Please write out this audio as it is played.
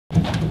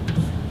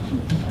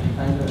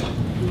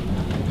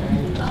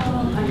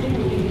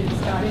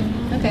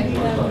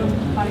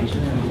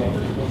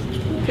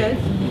Good.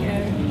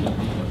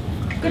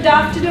 Good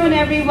afternoon,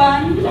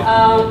 everyone.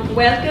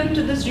 Welcome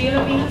to this Real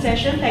Appeal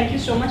session. Thank you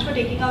so much for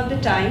taking out the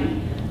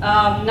time.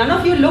 None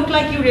of you look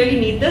like you really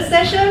need this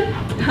session.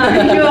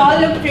 You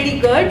all look pretty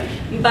good,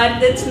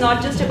 but it's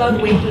not just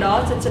about weight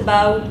loss. It's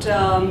about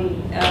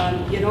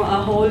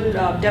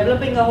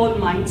developing a whole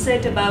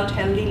mindset about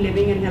healthy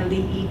living and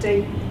healthy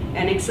eating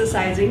and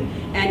exercising.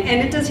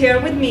 And it is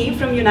here with me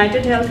from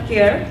United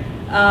Healthcare,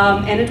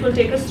 and it will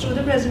take us through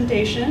the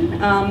presentation.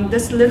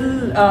 This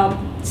little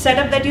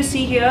setup that you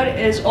see here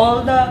is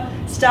all the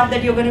stuff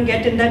that you're going to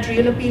get in that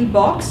Real Appeal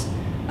box.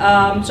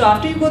 So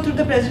after you go through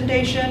the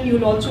presentation,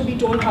 you'll also be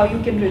told how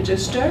you can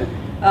register.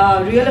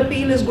 Real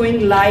Appeal is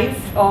going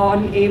live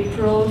on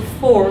April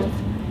 4th.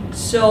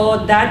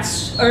 So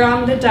that's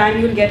around the time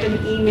you'll get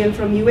an email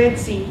from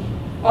UHC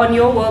on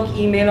your work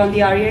email, on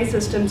the REI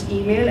systems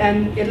email,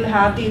 and it'll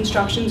have the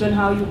instructions on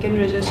how you can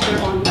register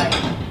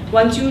online.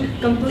 Once you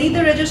complete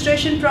the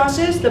registration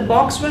process, the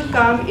box will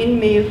come in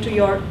mail to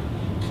your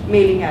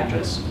mailing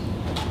address.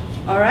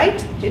 All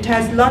right, it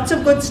has lots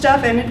of good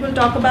stuff and it will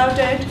talk about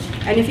it.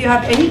 And if you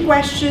have any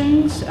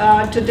questions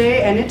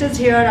today, and it is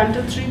here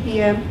until 3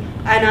 p.m.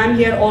 and I'm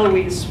here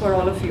always for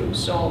all of you.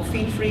 So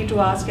feel free to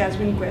ask as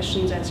many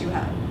questions as you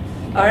have.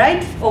 All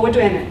right, over to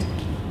Annette.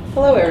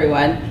 Hello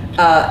everyone.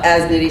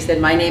 As Nidhi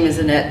said, my name is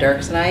Annette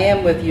Dirks and I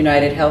am with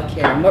United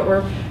Healthcare. And what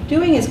we're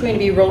doing is going to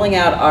be rolling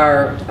out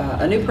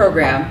a new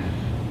program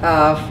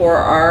for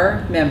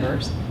our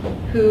members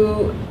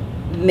who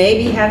may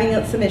be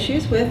having some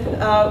issues with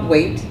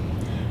weight.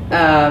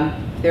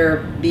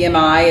 Their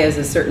BMI is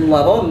a certain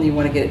level and you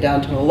want to get it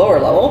down to a lower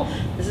level.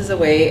 This is a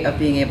way of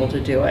being able to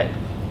do it.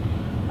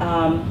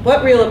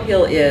 What Real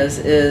Appeal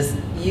is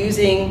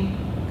using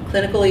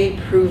clinically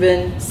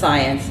proven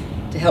science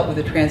to help with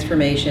the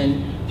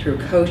transformation through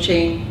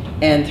coaching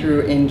and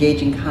through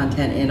engaging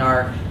content in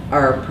our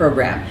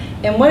program.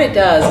 And what it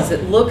does is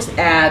it looks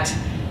at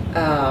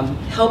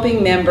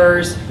helping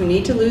members who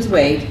need to lose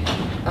weight,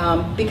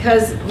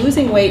 because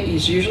losing weight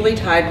is usually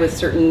tied with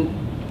certain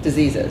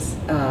diseases,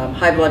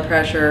 high blood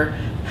pressure,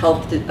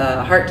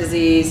 heart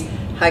disease,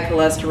 high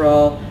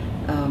cholesterol,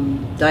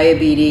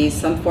 diabetes,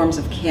 some forms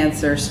of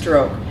cancer,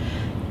 stroke.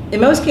 In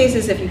most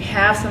cases, if you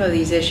have some of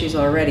these issues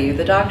already,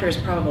 the doctor has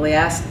probably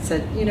asked and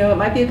said, you know, it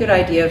might be a good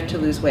idea to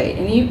lose weight.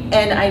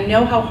 And I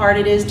know how hard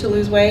it is to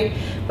lose weight,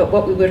 but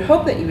what we would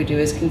hope that you would do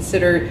is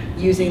consider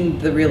using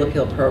the Real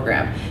Appeal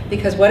program.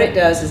 Because what it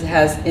does is it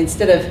has,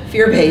 instead of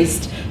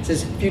fear-based, it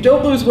says, if you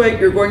don't lose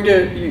weight,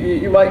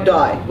 you might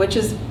die, which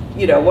is,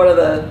 you know, one of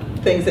the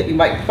things that you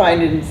might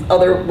find in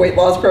other weight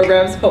loss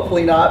programs,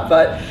 hopefully not.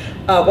 But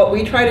what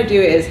we try to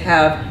do is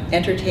have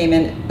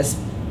entertainment,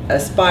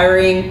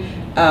 aspiring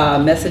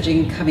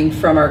messaging coming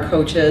from our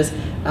coaches,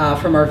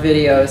 from our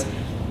videos,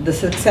 the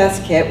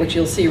success kit, which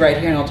you'll see right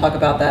here, and I'll talk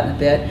about that in a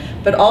bit,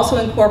 but also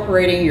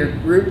incorporating your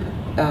group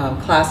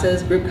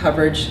classes, group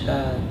coverage,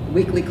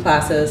 weekly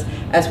classes,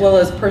 as well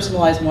as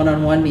personalized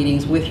one-on-one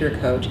meetings with your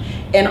coach,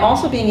 and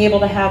also being able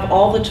to have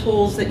all the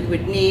tools that you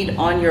would need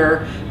on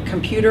your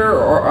computer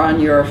or on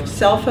your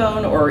cell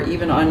phone or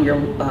even on your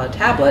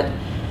tablet,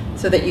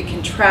 so that you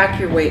can track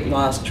your weight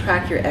loss,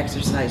 track your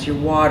exercise, your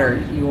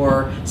water,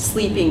 your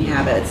sleeping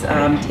habits,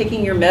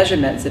 taking your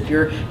measurements. If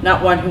you're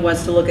not one who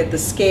wants to look at the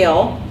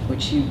scale,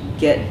 which you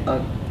get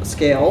a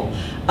scale,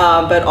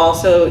 but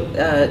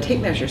also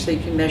tape measure, so you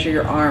can measure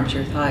your arms,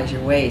 your thighs,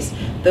 your waist.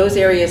 Those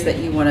areas that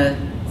you want to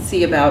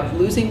see about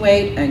losing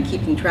weight and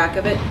keeping track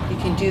of it, you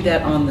can do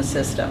that on the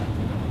system.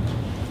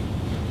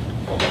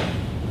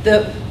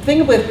 The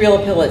thing with Real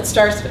Appeal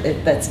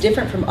that's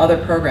different from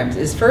other programs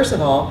is, first of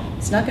all,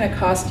 it's not going to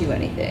cost you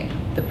anything.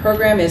 The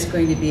program is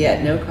going to be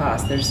at no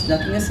cost. There's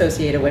nothing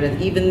associated with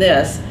it. Even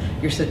this,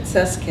 your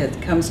success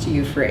kit, comes to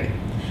you free.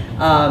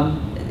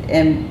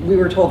 And we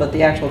were told that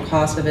the actual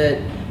cost of it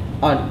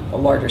on a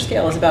larger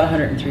scale is about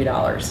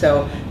 $103.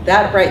 So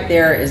that right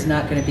there is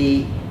not going to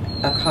be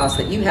a cost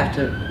that you have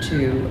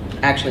to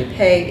actually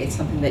pay. It's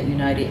something that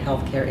United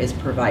Healthcare is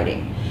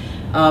providing.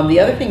 The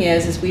other thing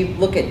is we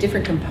look at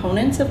different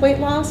components of weight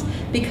loss,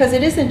 because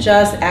it isn't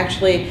just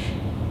actually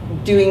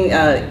doing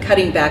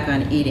cutting back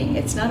on eating.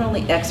 It's not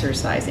only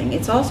exercising.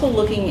 It's also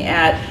looking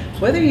at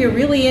whether you're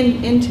really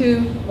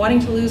into wanting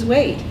to lose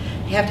weight.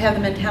 You have to have the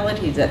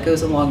mentality that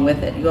goes along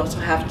with it. You also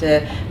have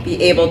to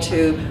be able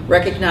to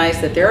recognize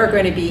that there are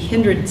going to be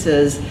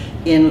hindrances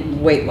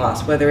in weight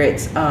loss, whether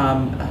it's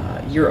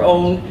your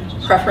own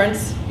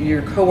preference,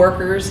 your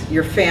coworkers,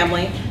 your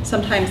family.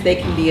 Sometimes they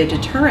can be a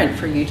deterrent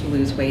for you to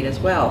lose weight as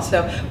well.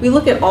 So we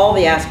look at all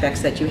the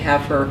aspects that you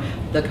have for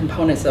the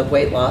components of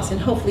weight loss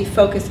and hopefully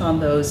focus on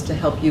those to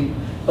help you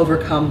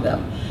overcome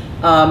them.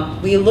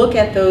 We look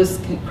at those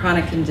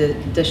chronic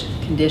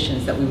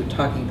conditions that we were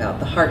talking about,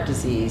 the heart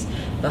disease,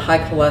 the high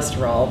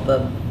cholesterol,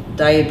 the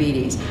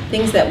diabetes,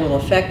 things that will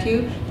affect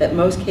you, that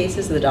most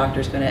cases the doctor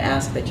is going to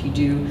ask that you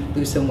do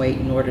lose some weight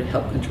in order to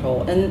help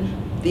control. And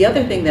the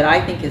other thing that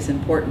I think is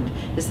important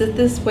is that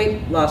this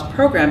weight loss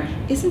program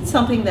isn't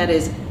something that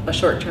is a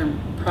short-term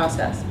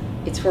process.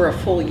 It's for a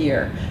full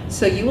year.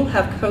 So you will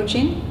have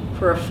coaching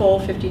for a full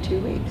 52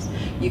 weeks.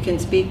 You can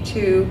speak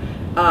to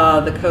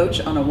the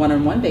coach on a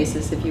one-on-one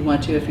basis if you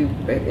want to.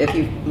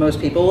 Most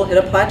people will hit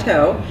a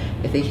plateau.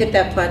 If they hit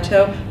that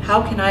plateau,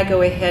 how can I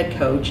go ahead,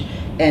 coach,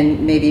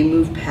 and maybe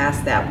move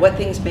past that? What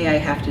things may I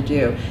have to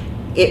do?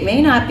 It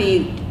may not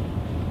be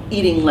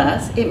eating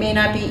less, it may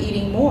not be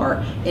eating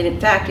more. And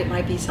in fact, it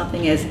might be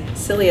something as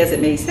silly as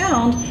it may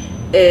sound,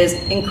 is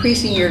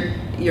increasing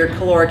your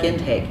caloric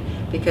intake,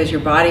 because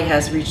your body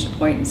has reached a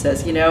point and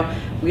says, you know,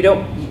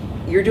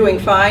 you're doing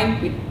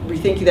fine. We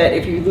think that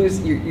if you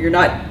lose, you're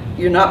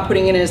not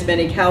putting in as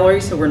many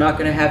calories, so we're not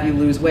going to have you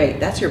lose weight.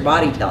 That's your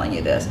body telling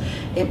you this.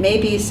 It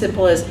may be as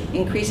simple as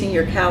increasing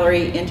your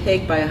calorie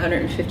intake by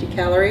 150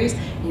 calories,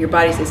 and your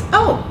body says,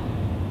 oh,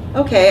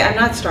 okay, I'm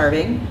not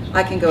starving.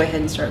 I can go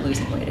ahead and start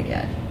losing weight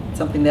again.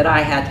 Something that I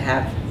had to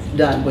have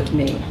done with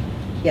me.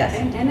 Yes.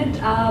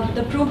 And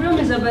the program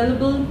is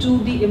available to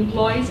the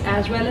employees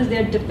as well as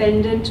their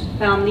dependent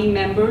family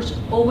members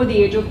over the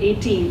age of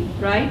 18,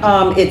 right?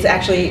 It's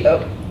actually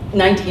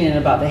 19 and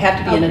above. They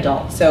have to be an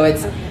adult. So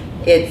it's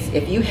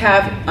if you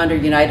have under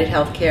United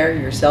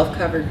Healthcare yourself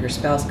covered, your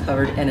spouse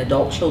covered, and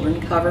adult children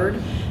covered,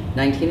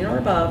 19 or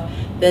above,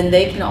 then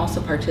they can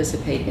also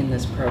participate in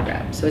this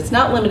program. So it's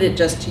not limited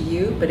just to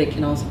you, but it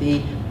can also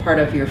be part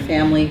of your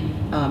family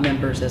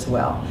members as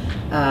well.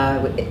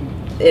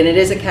 And it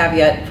is a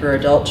caveat for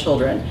adult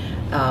children.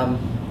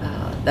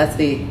 That's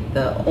the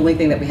only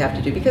thing that we have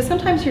to do, because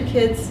sometimes your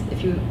kids,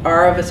 if you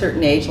are of a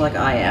certain age like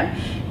I am,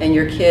 and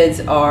your kids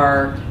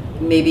are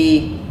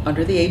maybe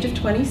under the age of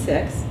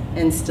 26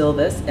 and still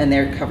this, and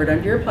they're covered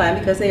under your plan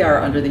because they are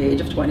under the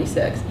age of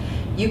 26,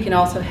 you can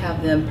also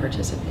have them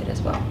participate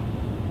as well.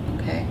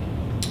 Okay,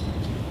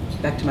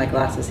 back to my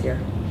glasses here.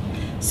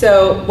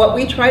 So what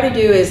we try to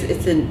do is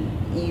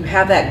you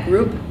have that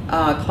group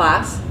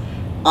class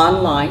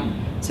online.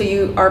 So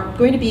you are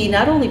going to be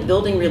not only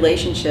building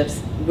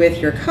relationships with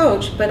your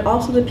coach, but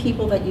also the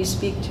people that you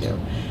speak to.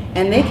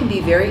 And they can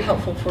be very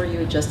helpful for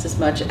you just as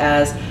much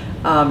as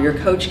your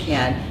coach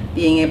can,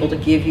 being able to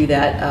give you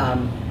that,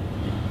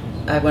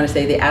 I want to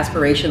say, the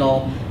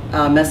aspirational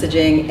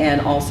messaging,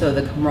 and also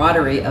the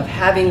camaraderie of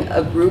having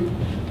a group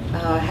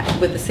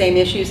with the same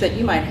issues that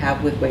you might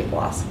have with weight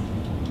loss.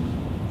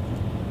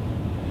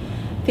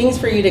 Things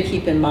for you to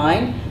keep in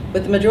mind.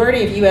 With the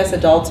majority of U.S.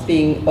 adults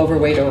being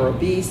overweight or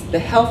obese, the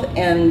health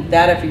and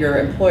that of your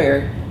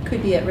employer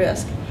could be at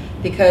risk.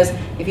 Because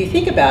if you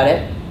think about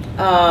it,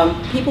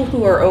 people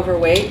who are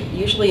overweight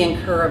usually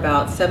incur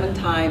about 7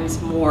 times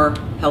more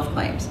health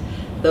claims.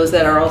 Those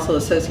that are also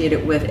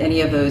associated with any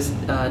of those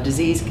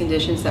disease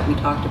conditions that we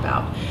talked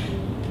about.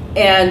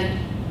 And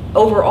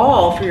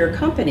overall, for your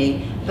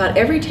company, about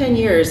every 10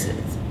 years,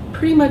 it's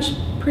pretty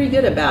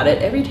good about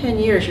it. Every 10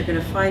 years, you're going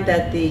to find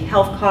that the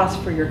health cost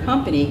for your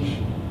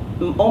company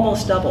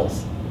almost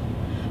doubles.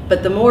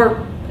 But the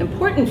more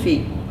important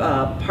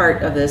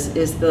part of this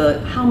is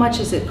how much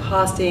is it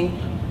costing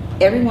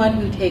everyone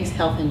who takes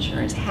health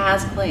insurance,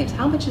 has claims.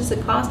 How much is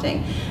it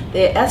costing?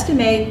 They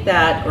estimate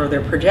that, or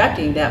they're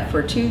projecting that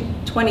for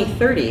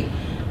 2030,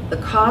 the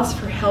cost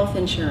for health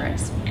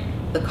insurance,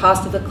 the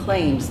cost of the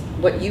claims,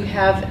 what you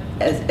have,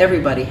 as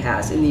everybody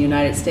has in the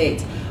United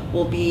States,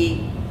 will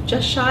be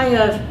just shy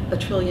of $1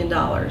 trillion.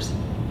 $1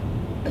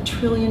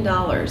 trillion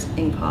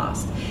in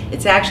cost.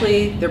 It's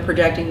actually, they're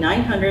projecting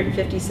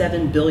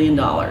 $957 billion.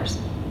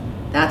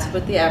 That's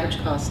what the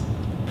average cost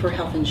for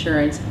health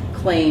insurance,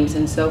 claims,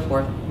 and so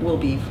forth will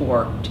be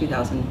for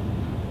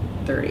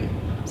 2030.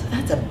 So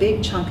that's a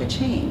big chunk of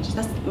change.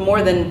 That's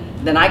more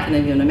than I can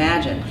even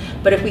imagine.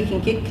 But if we can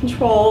get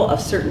control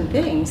of certain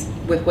things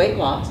with weight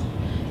loss,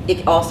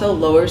 it also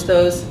lowers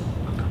those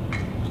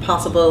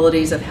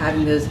possibilities of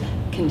having those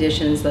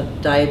conditions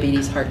of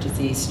diabetes, heart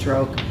disease,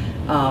 stroke,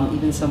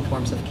 even some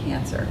forms of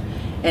cancer.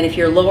 And if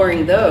you're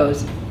lowering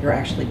those, you're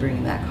actually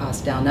bringing that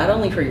cost down, not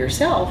only for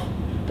yourself,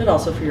 but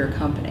also for your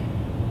company.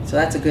 So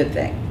that's a good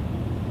thing.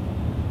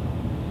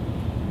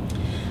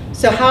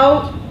 So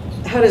how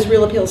does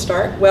Real Appeal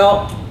start?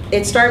 Well,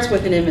 it starts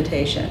with an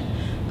invitation.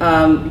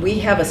 We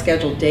have a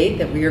scheduled date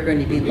that we are going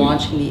to be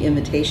launching the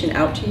invitation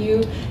out to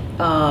you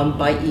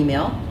by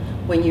email.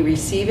 When you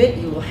receive it,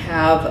 you will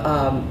have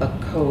a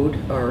code,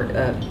 or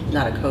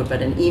not a code,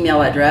 but an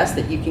email address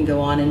that you can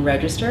go on and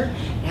register.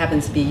 It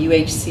happens to be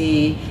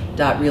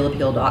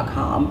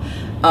uhc.realappeal.com.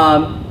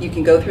 You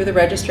can go through the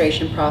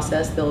registration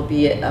process. There'll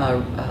be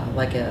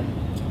like a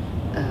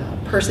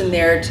person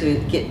there to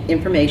get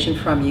information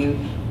from you,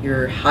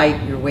 your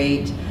height, your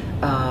weight,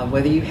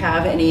 whether you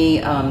have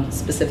any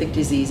specific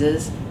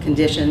diseases,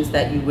 conditions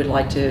that you would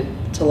like to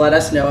let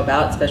us know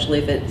about, especially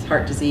if it's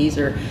heart disease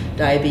or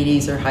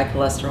diabetes or high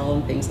cholesterol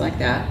and things like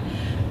that.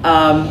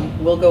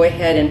 We'll go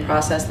ahead and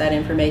process that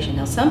information.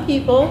 Now, some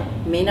people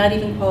may not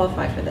even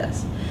qualify for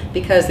this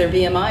because their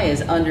BMI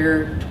is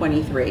under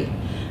 23.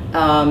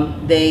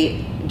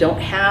 They don't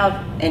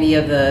have any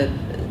of the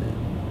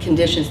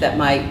conditions that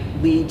might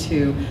lead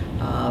to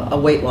a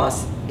weight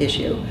loss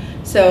issue.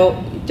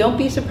 So don't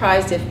be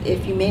surprised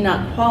if you may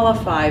not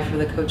qualify for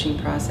the coaching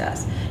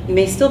process. You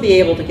may still be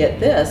able to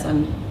get this.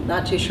 I'm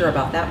not too sure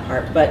about that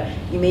part, but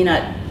you may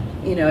not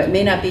you know, it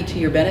may not be to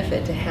your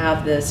benefit to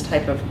have this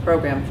type of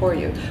program for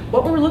you.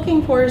 What we're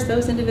looking for is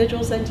those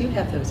individuals that do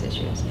have those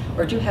issues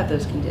or do have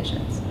those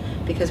conditions,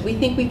 because we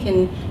think we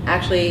can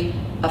actually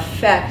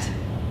affect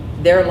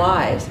their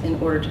lives in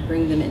order to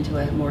bring them into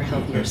a more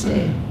healthier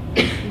state.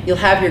 You'll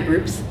have your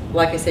groups,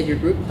 like I said, your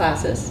group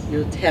classes.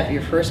 You'll have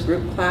your first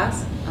group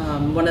class.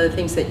 One of the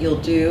things that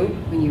you'll do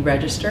when you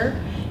register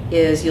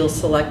is you'll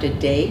select a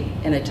date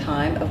and a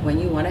time of when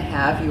you want to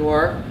have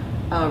your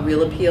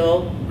Real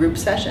Appeal group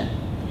session.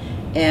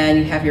 And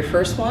you have your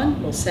first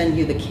one, we'll send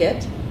you the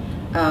kit,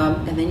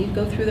 and then you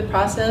go through the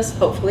process,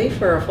 hopefully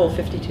for a full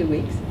 52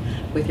 weeks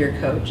with your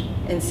coach,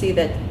 and see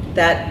that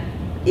that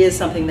is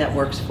something that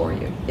works for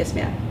you. Yes,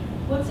 ma'am?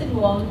 What's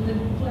involved in the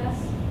group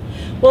class?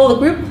 Well, the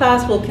group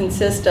class will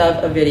consist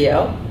of a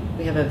video.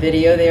 We have a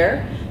video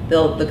there.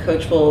 The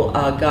coach will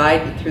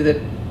guide through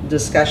the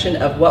discussion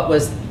of what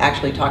was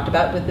actually talked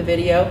about with the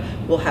video.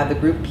 We'll have the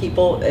group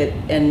people,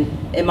 and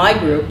in my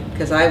group,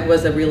 because I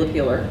was a Real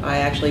Appealer, I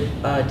actually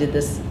did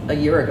this a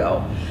year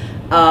ago.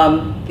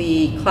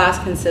 The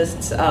class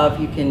consists of,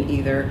 you can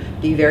either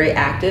be very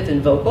active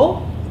and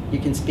vocal, you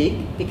can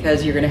speak,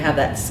 because you're going to have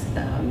that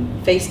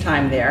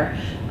FaceTime there,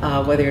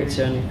 whether it's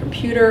on your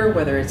computer,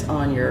 whether it's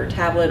on your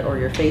tablet or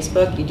your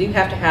Facebook. You do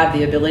have to have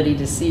the ability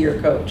to see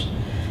your coach.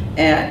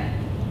 And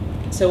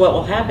so what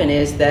will happen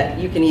is that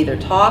you can either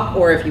talk,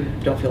 or if you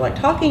don't feel like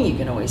talking, you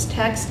can always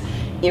text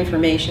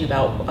information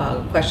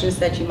about questions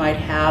that you might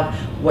have,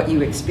 what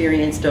you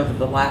experienced over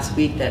the last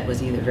week that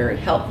was either very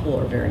helpful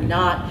or very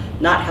not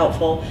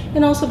helpful,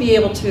 and also be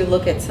able to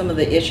look at some of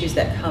the issues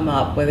that come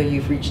up, whether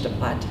you've reached a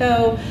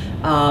plateau.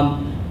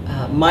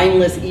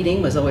 Mindless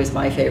eating was always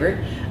my favorite.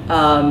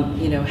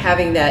 You know,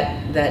 having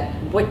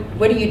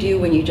what do you do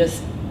when you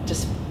just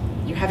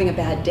you're having a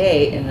bad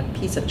day and a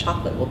piece of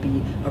chocolate will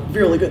be a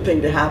really good thing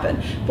to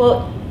happen.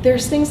 Well,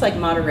 there's things like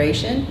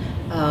moderation,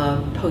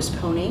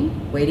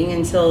 postponing, waiting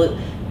until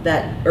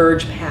that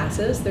urge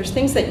passes. There's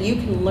things that you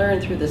can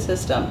learn through the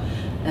system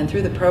and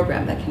through the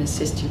program that can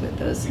assist you with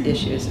those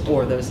issues,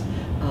 or those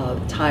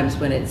times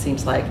when it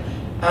seems like,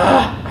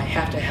 I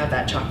have to have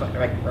that chocolate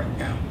right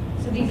now.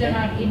 So these are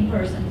not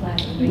in-person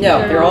classes?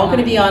 No, they're all going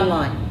to be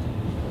online.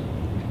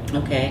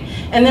 Okay,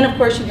 and then of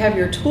course you have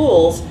your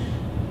tools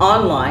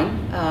online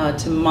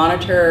to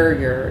monitor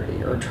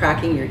your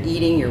tracking, your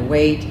eating, your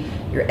weight,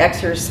 your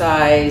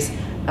exercise,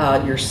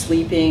 your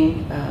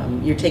sleeping,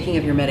 your taking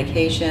of your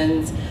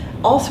medications,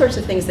 all sorts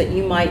of things that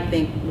you might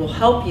think will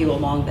help you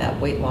along that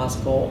weight loss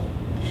goal.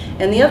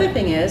 And the other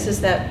thing is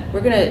that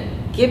we're going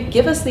to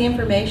give us the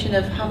information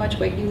of how much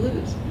weight you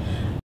lose.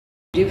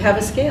 You do have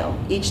a scale.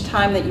 Each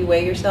time that you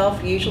weigh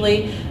yourself,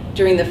 usually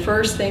during the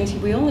first things,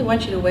 we only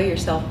want you to weigh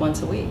yourself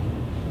once a week.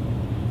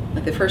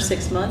 Like the first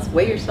 6 months,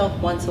 weigh yourself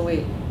once a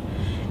week.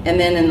 And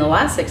then in the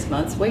last 6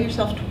 months, weigh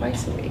yourself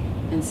twice a week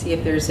and see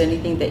if there's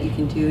anything that you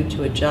can do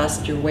to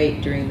adjust your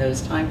weight during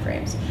those time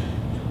frames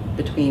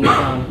between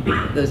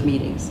those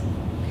meetings.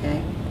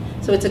 Okay,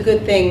 so it's a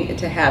good thing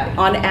to have.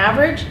 On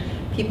average,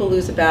 people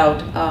lose about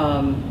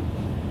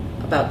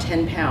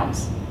 10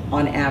 pounds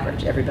on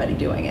average, everybody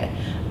doing it.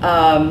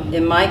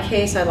 In my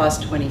case, I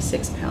lost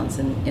 26 pounds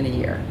in a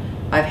year.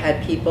 I've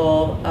had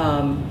people,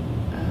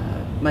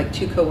 my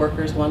two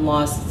coworkers, one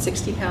lost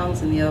 60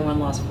 pounds and the other one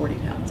lost 40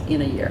 pounds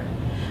in a year.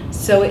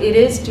 So it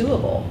is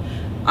doable.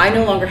 I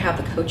no longer have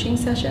the coaching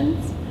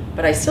sessions,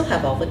 but I still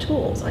have all the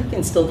tools. I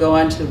can still go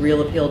onto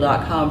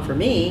realappeal.com for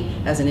me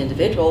as an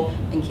individual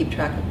and keep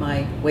track of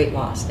my weight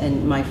loss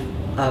and my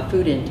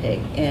food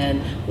intake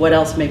and what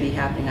else may be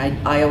happening.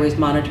 I always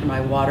monitor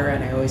my water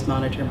and I always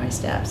monitor my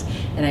steps.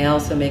 And I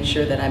also make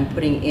sure that I'm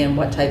putting in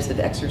what types of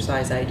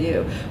exercise I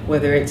do,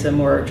 whether it's a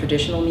more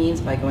traditional means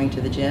by going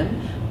to the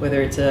gym,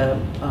 whether it's a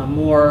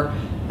more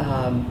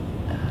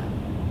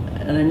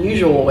an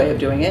unusual way of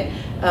doing it.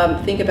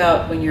 Think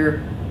about when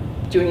you're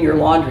doing your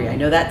laundry. I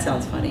know that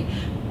sounds funny,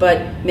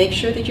 but make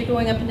sure that you're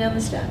going up and down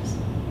the steps.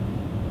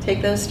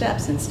 Take those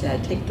steps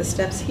instead. Take the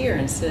steps here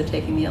instead of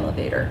taking the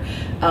elevator.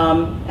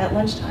 At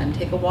lunchtime,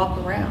 take a walk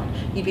around.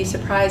 You'd be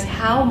surprised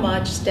how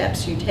much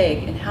steps you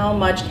take and how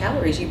much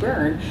calories you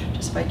burn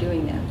just by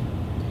doing that.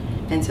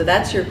 And so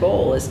that's your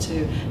goal, is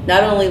to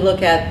not only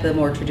look at the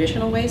more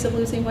traditional ways of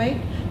losing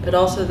weight, but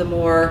also the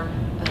more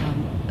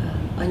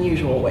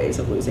unusual ways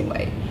of losing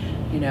weight.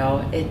 You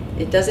know,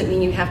 it doesn't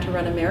mean you have to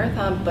run a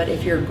marathon, but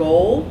if your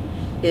goal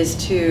is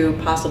to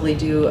possibly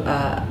do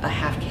a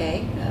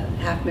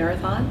half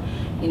marathon,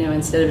 you know,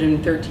 instead of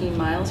doing 13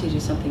 miles, you do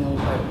something,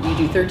 you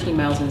do 13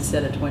 miles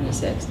instead of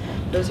 26.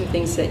 Those are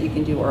things that you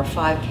can do, or a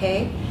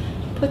 5K.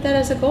 Put that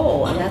as a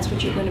goal, and that's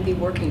what you're going to be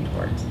working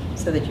towards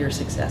so that you're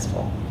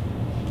successful.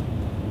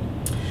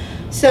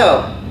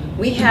 So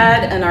we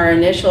had in our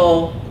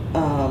initial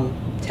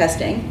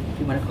testing, if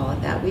you want to call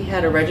it that, we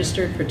had a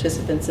registered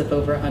participants of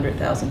over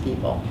 100,000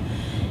 people.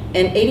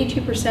 And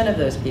 82% of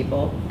those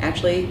people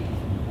actually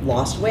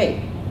lost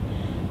weight.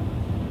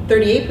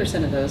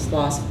 38% of those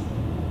lost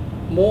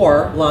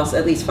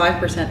at least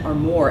 5% or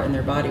more in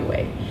their body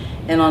weight.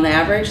 And on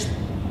average,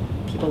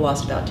 people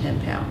lost about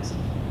 10 pounds.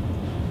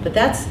 But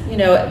that's, you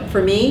know,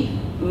 for me,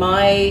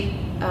 my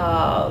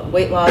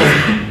weight loss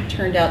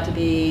turned out to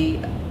be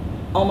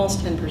almost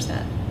 10%.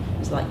 It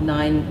was like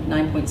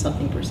 9 point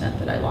something percent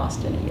that I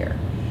lost in a year.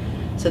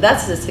 So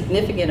that's a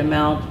significant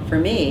amount for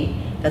me.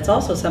 That's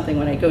also something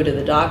when I go to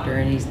the doctor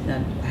and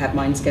I have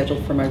mine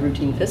scheduled for my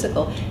routine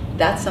physical,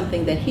 that's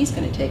something that he's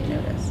going to take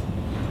notice.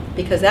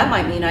 Because that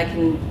might mean I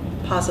can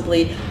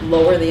possibly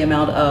lower the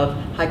amount of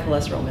high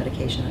cholesterol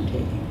medication I'm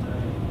taking.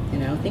 You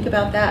know, think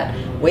about that.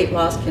 Weight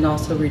loss can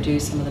also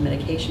reduce some of the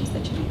medications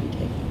that you may be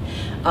taking.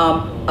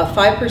 A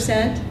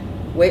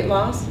 5% weight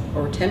loss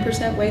or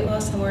 10% weight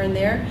loss, somewhere in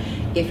there,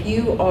 if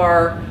you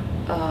are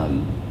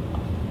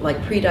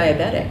like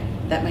pre-diabetic,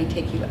 that might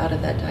take you out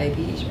of that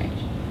diabetes range.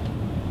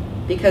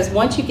 Because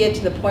once you get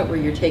to the point where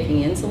you're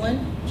taking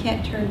insulin, you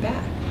can't turn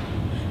back.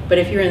 But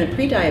if you're in the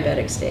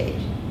pre-diabetic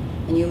stage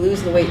and you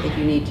lose the weight that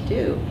you need to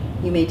do,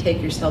 you may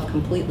take yourself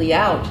completely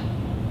out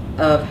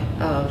of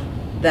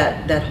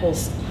that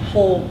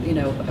whole, you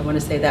know, I want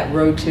to say that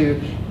road to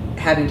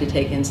having to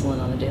take insulin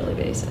on a daily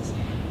basis.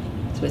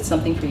 So it's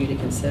something for you to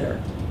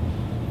consider.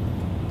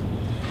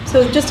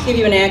 So just to give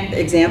you an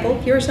example,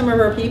 here are some of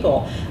our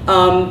people.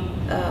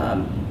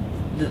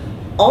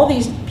 All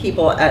these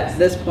people at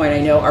this point I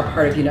know are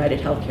part of United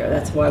Healthcare.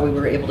 That's why we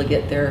were able to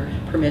get their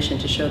permission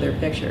to show their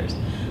pictures.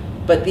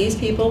 But these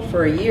people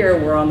for a year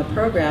were on the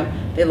program.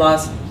 They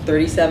lost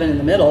 37 in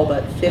the middle,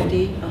 but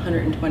 50,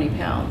 120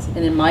 pounds.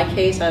 And in my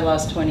case, I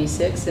lost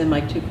 26, and my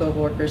two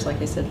co-workers,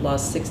 like I said,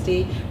 lost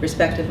 60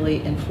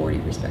 respectively and 40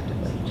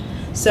 respectively.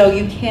 So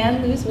you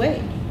can lose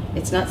weight.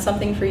 It's not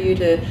something for you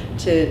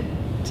to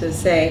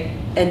say.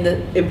 And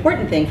the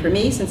important thing for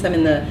me, since I'm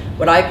in the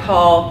what I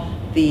call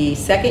the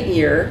second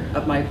year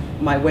of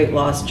my weight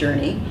loss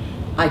journey,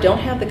 I don't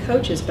have the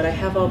coaches, but I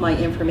have all my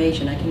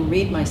information. I can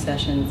read my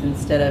sessions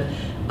instead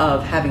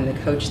of having the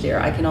coach there.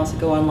 I can also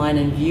go online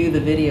and view the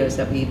videos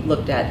that we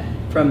looked at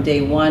from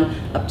day 1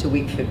 up to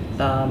week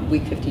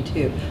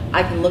 52.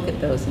 I can look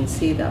at those and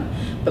see them.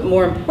 But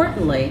more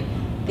importantly,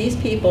 these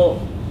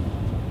people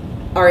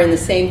are in the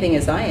same thing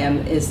as I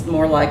am, is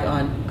more like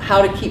on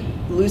how to keep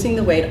losing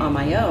the weight on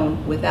my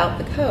own without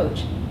the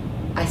coach.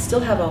 I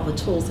still have all the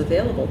tools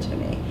available to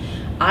me.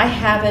 I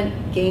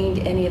haven't gained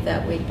any of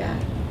that weight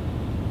back.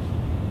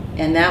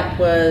 And that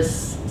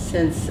was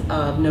since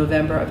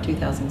November of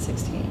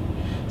 2016.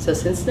 So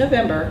since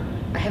November,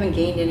 I haven't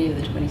gained any of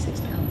the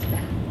 26 pounds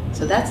back.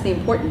 So that's the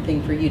important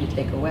thing for you to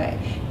take away.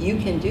 You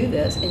can do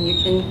this, and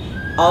you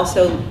can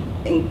also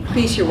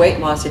increase your weight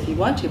loss if you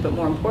want to, but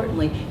more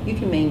importantly, you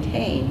can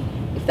maintain,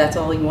 if that's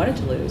all you wanted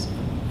to lose,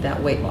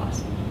 that weight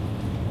loss.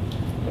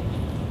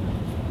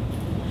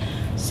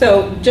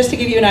 So just to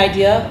give you an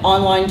idea,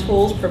 online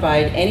tools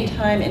provide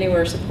anytime,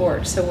 anywhere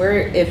support. So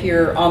if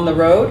you're on the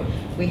road,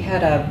 we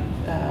had a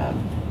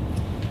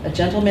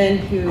gentleman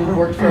who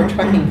worked for a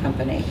trucking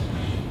company.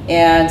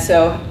 And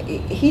so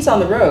he's on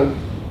the road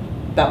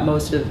about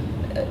most of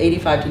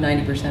 85 to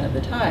 90% of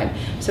the time.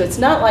 So it's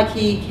not like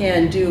he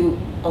can do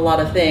a lot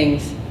of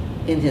things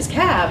in his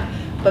cab,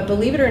 but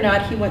believe it or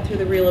not, he went through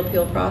the Real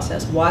Appeal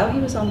process while he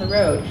was on the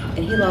road,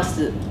 and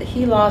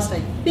he lost I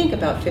think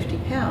about 50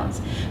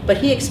 pounds. But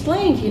he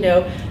explained, you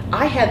know,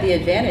 I had the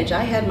advantage.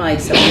 I had my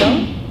cell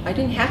phone. I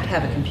didn't have to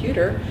have a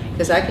computer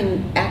because I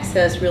can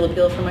access Real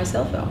Appeal from my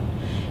cell phone.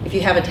 If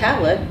you have a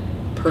tablet,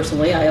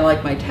 personally, I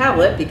like my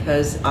tablet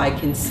because I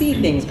can see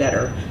things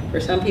better. For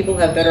some people who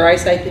have better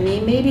eyesight than me,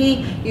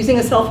 maybe using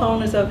a cell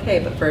phone is okay,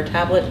 but for a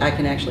tablet, I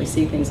can actually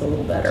see things a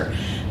little better.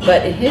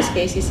 But in his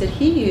case, he said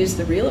he used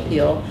the Real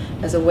Appeal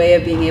as a way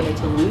of being able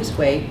to lose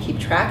weight, keep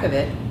track of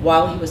it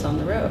while he was on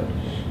the road.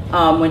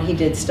 When he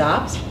did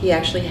stops, he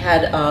actually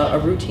had a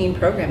routine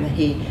program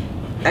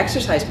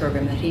exercise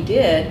program that he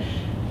did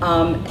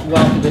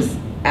while he was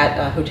at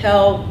a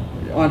hotel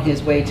on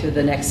his way to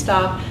the next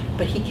stop,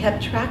 but he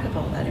kept track of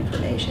all that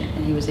information,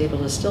 and he was able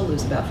to still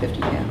lose about 50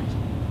 pounds.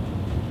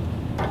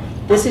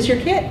 This is your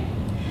kit.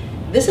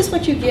 This is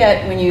what you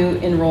get when you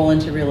enroll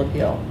into Real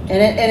Appeal.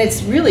 And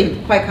it's really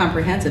quite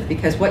comprehensive,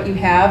 because what you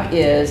have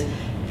is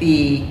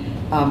the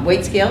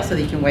weight scale so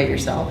that you can weigh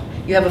yourself.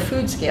 You have a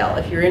food scale.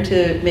 If you're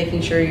into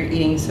making sure you're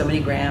eating so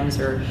many grams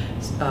or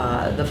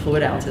the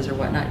fluid ounces or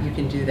whatnot, you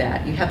can do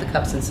that. You have the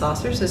cups and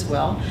saucers as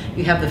well.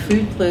 You have the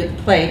food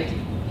plate,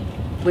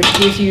 which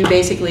gives you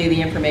basically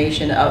the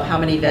information of how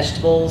many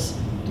vegetables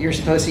you're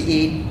supposed to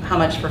eat, how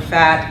much for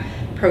fat,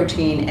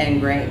 protein,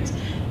 and grains.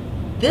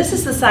 This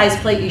is the size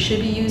plate you should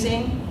be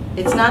using.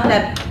 It's not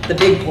the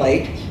big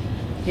plate.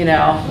 You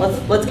know,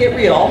 let's get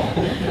real.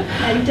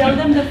 And tell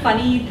them the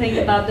funny thing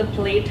about the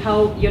plate,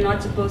 how you're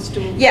not supposed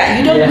to. Yeah,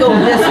 you don't go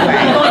this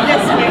way. Go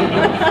this way.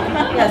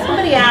 Yeah,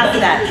 somebody asked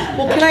that.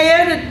 Well, can I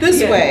add it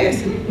this way?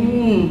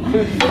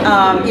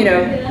 You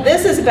know,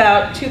 this is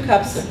about 2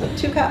 cups.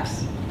 2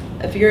 cups.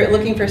 If you're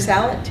looking for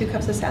salad, 2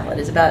 cups of salad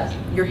is about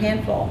your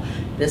handful.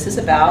 This is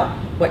about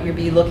what you'd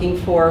be looking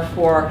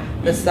for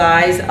the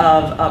size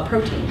of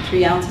protein,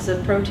 3 ounces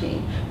of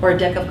protein. Or a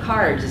deck of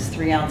cards is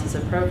 3 ounces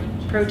of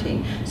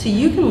protein. So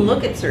you can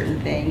look at certain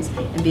things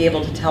and be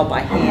able to tell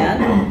by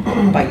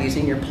hand, by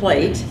using your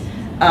plate,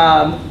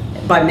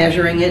 by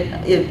measuring it,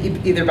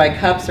 either by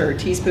cups or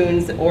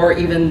teaspoons or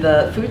even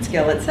the food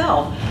scale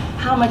itself,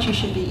 how much you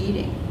should be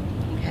eating.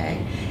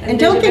 Okay, and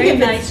don't think of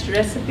nice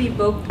recipe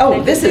book.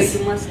 Oh, this is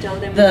you must tell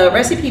them the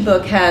recipe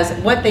book. Has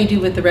what they do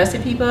with the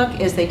recipe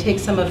book is they take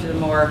some of the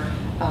more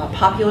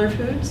popular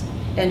foods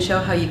and show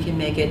how you can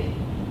make it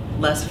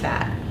less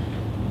fat,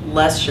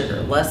 less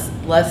sugar,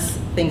 less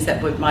things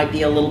that might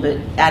be a little bit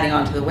adding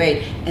on to the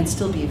weight, and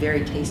still be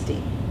very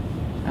tasty.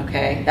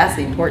 Okay, that's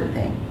the important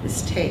thing,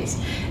 is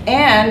taste.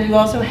 And you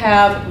also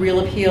have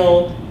Real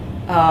Appeal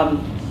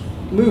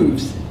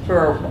moves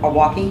for a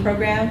walking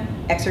program,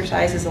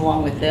 exercises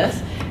along with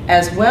this,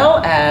 as well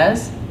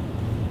as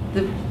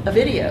the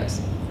videos,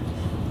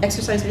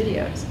 exercise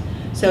videos.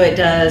 So it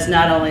does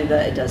not only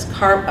it does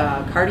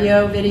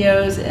cardio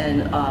videos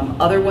and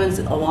other ones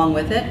along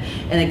with it,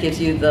 and it gives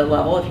you the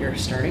level if you're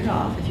starting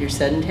off, if you're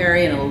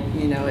sedentary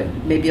and you know it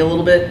may be a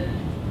little bit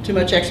too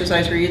much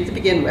exercise for you to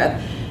begin with.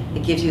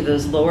 It gives you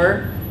those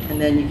lower,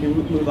 and then you can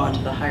move on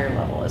to the higher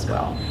level as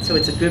well. So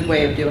it's a good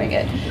way of doing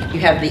it. You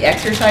have the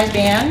exercise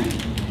band,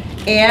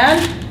 and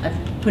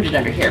I've put it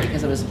under here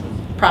because it was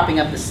propping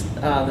up this,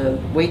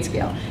 the weight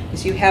scale.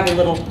 Is you have a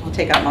little, I'll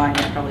take out mine,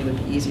 that probably would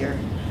be easier.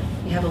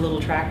 You have a little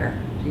tracker,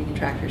 so you can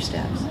track your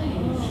steps.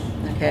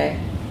 Okay?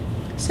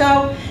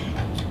 So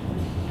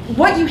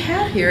what you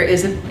have here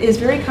is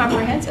very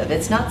comprehensive.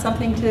 It's not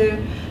something to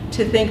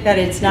think that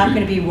it's not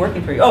going to be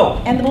working for you.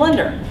 Oh, and the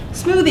blender,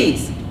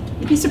 smoothies.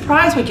 You'd be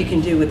surprised what you can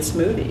do with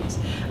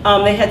smoothies.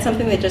 They had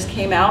something that just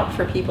came out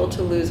for people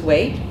to lose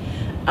weight,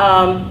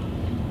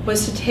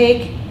 was to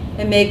take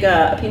and make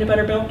a peanut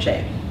butter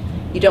milkshake.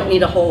 You don't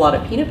need a whole lot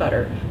of peanut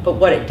butter, but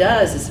what it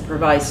does is it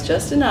provides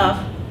just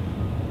enough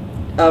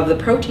of the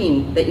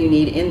protein that you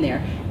need in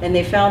there. And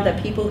they found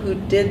that people who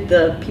did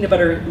the peanut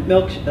butter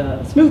milk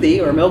smoothie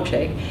or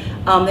milkshake,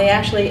 they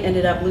actually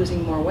ended up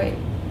losing more weight.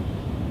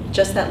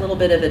 Just that little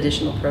bit of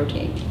additional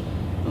protein.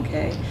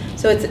 Okay,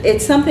 so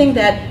it's something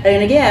that,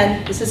 and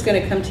again, this is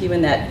going to come to you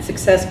in that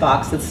success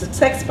box. The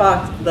success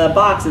box, the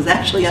box is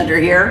actually under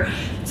here.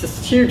 It's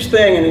this huge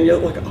thing, and then you're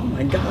like, oh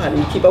my God, and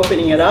you keep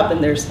opening it up,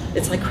 and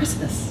it's like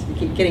Christmas. You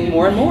keep getting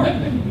more and more.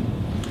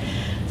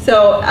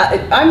 So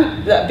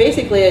I'm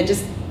basically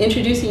just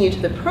introducing you to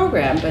the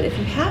program, but if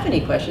you have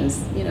any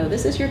questions, you know,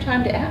 this is your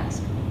time to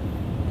ask.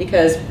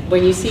 Because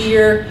when you see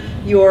your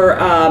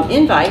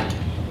invite,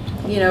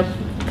 you know,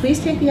 please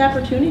take the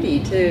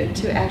opportunity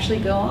to actually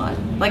go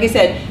on. Like I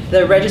said,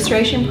 the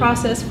registration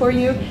process for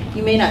you,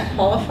 you may not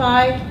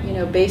qualify, you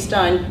know, based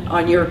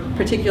on your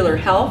particular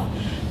health,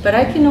 but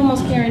I can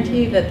almost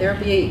guarantee that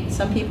there'll be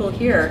some people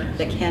here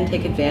that can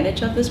take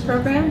advantage of this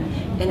program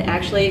and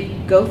actually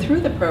go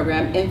through the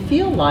program and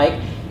feel like,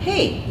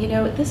 hey, you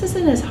know, this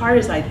isn't as hard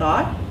as I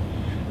thought.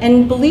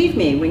 And believe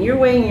me, when you're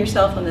weighing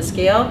yourself on the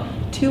scale,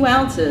 2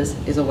 ounces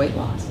is a weight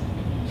loss.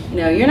 You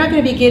know, you're not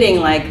going to be getting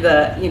like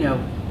the, you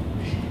know,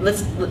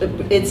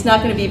 it's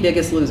not going to be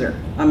Biggest Loser.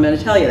 I'm going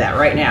to tell you that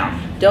right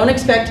now. Don't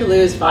expect to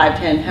lose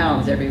 5-10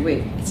 pounds every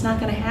week. It's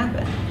not going to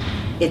happen.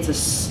 It's a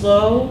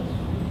slow,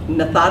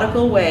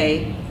 methodical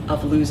way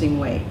of losing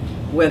weight.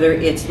 Whether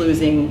it's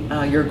losing,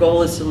 your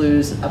goal is to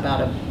lose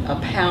about a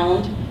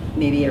pound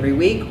maybe every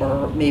week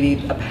or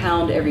maybe a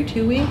pound every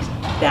 2 weeks,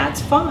 that's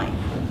fine.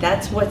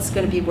 That's what's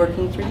going to be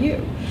working for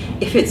you.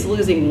 If it's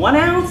losing 1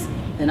 ounce,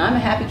 then I'm a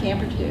happy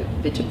camper too.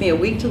 If it took me a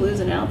week to lose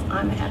 1 ounce,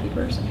 I'm a happy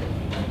person.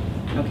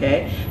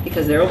 Okay?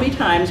 Because there will be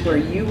times where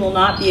you will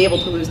not be able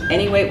to lose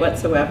any weight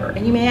whatsoever,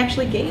 and you may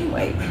actually gain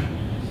weight.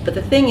 But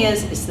the thing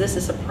is this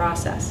is a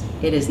process.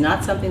 It is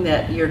not something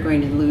that you're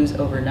going to lose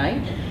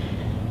overnight.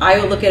 I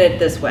will look at it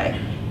this way.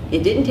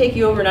 It didn't take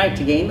you overnight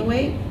to gain the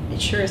weight.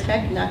 It's sure as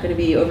heck not going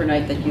to be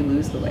overnight that you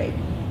lose the weight.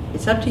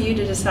 It's up to you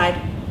to decide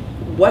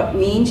what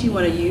means you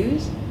want to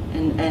use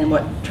and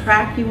what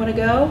track you want to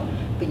go,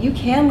 but you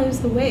can lose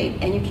the weight,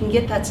 and you can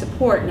get that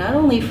support not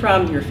only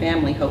from your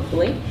family,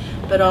 hopefully,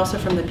 but also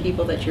from the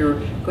people that you're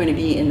going to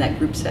be in that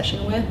group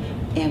session with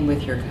and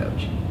with your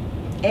coach.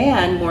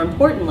 And more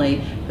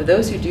importantly, for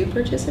those who do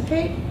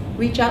participate,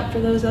 reach out for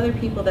those other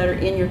people that are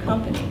in your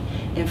company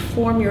and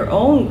form your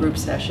own group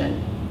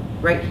session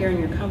right here in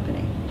your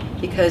company.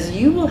 Because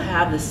you will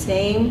have the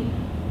same,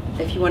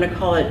 if you want to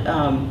call it,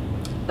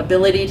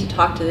 ability to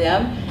talk to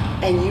them,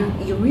 and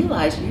you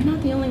realize you're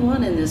not the only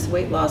one in this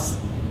weight loss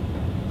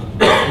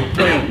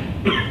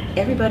thing.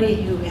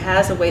 Everybody who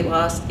has a weight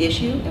loss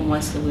issue and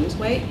wants to lose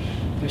weight,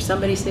 there's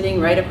somebody sitting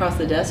right across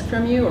the desk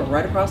from you or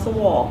right across the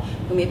wall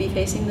who may be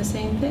facing the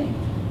same thing.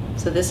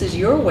 So this is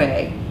your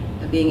way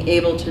of being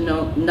able to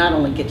know, not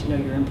only get to know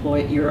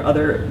your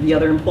the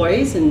other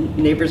employees and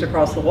neighbors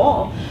across the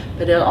wall,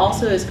 but it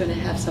also is going to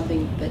have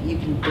something that you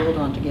can build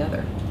on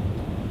together.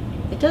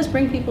 It does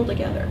bring people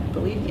together,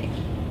 believe me.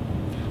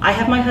 I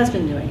have my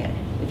husband doing it.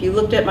 If you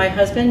looked at my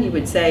husband, you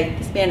would say,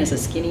 this man is a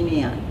skinny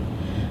man.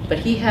 But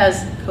he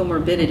has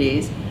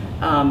comorbidities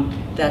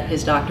that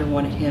his doctor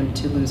wanted him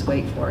to lose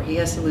weight for. He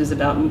has to lose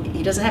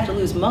he doesn't have to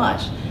lose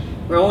much.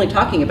 We're only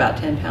talking about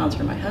 10 pounds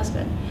for my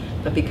husband.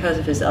 But because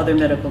of his other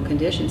medical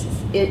conditions,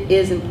 it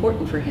is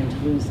important for him to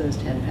lose those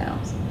 10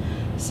 pounds.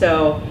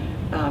 So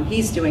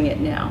he's doing it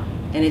now.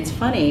 And it's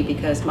funny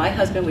because my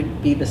husband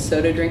would be the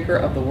soda drinker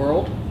of the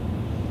world.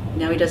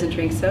 Now he doesn't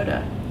drink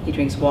soda. He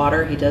drinks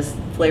water. He does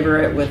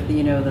flavor it with,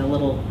 you know, the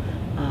little,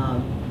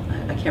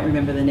 I can't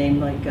remember the name,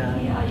 like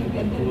Yeah, you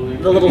get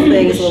the little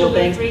things,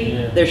 sugar-free.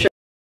 Yeah. They're sugar.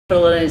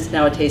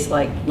 Now it tastes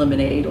like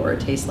lemonade or it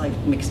tastes like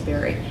mixed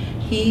berry.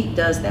 He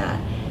does that.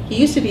 He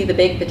used to be the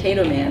baked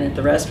potato man at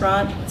the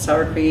restaurant,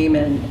 sour cream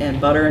and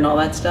butter and all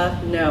that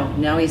stuff. No,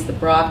 now he's the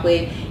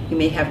broccoli. He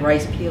may have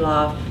rice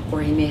pilaf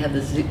or he may have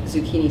the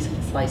zucchini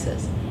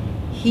slices.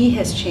 He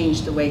has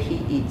changed the way he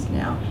eats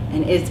now,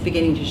 and it's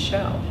beginning to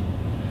show.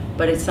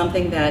 But it's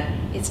something that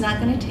it's not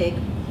going to take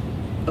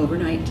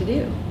overnight to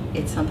do.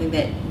 It's something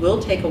that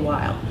will take a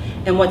while.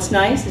 And what's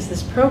nice is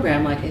this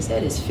program, like I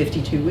said, is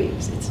 52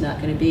 weeks. It's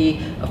not going to be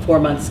a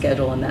 4-month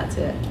schedule and that's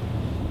it.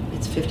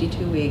 It's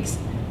 52 weeks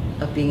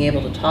of being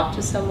able to talk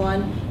to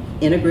someone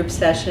in a group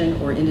session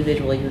or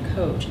individually your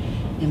coach,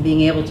 and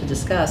being able to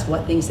discuss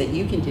what things that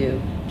you can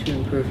do to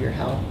improve your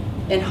health.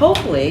 And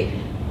hopefully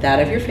that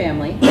of your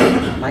family,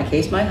 in my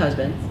case my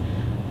husband,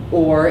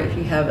 or if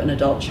you have an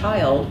adult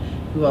child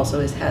who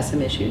also has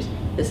some issues,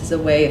 this is a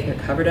way, if they're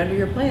covered under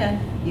your plan,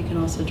 you can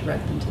also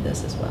direct them to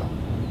this as well.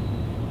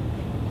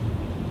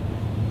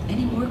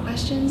 Any more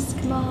questions?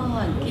 Come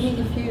on, give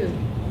me a few.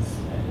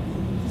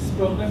 This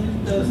program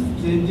is just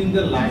changing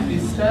the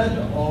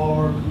lifestyle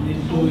or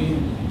need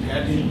to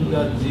get into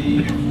the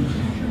gym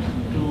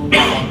to work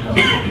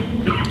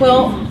out?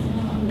 Well,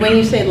 when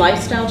you say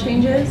lifestyle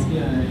changes,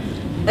 Yeah.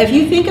 if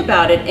you think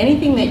about it,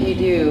 anything that you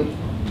do,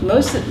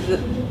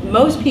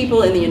 most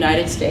people in the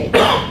United States,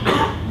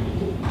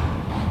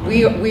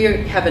 we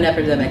have an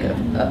epidemic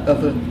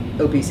of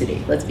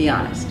obesity, let's be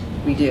honest,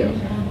 we do.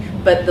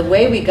 But the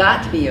way we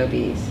got to be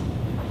obese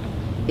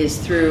is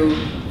through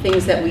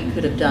things that we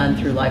could have done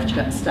through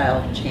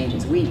lifestyle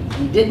changes. We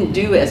didn't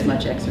do as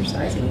much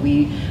exercising.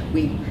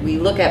 We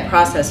look at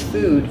processed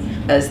food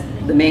as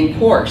the main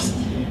course.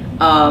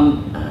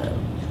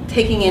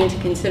 Taking into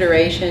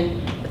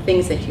consideration the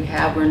things that you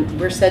have,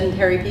 we're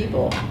sedentary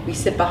people. We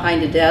sit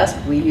behind a desk,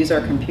 we use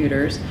our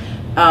computers.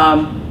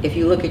 If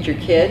you look at your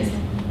kids,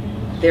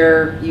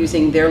 they're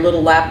using their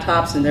little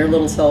laptops and their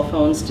little cell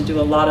phones to do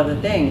a lot of the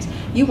things.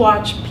 You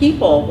watch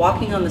people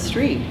walking on the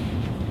street.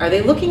 Are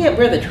they looking at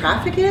where the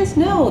traffic is?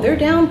 No, they're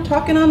down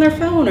talking on their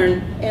phone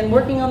and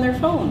working on their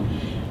phone.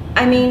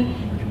 I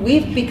mean,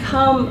 we've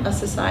become a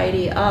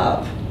society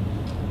of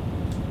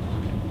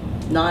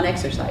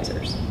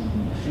non-exercisers.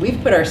 We've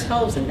put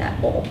ourselves in that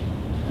hole,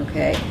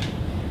 okay?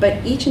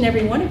 But each and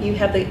every one of you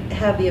have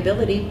the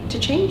ability to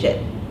change it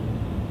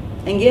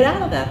and get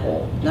out of that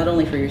hole, not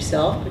only for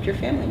yourself, but your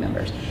family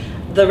members.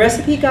 The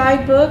recipe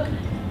guidebook,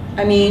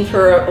 I mean,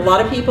 for a lot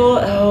of people,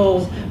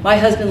 oh, my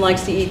husband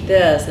likes to eat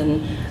this,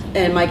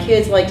 and my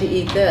kids like to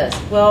eat this.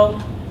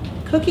 Well,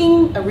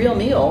 cooking a real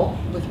meal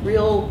with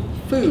real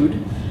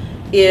food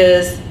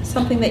is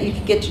something that you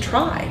could get to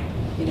try.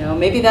 You know,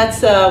 maybe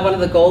that's one of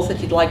the goals that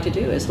you'd like to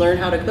do, is learn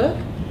how to cook.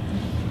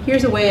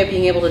 Here's a way of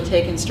being able to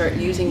take and start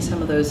using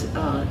some of those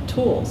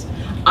tools.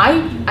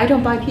 I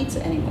don't buy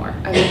pizza anymore.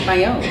 I make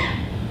my own.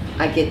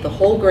 I get the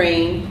whole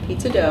grain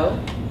pizza dough.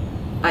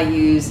 I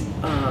use,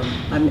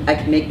 I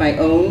can make my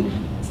own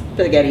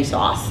spaghetti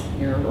sauce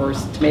or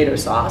tomato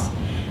sauce.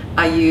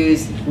 I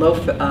use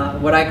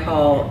what I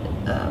call,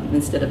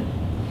 instead of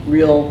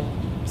real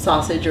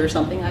sausage or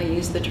something, I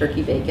use the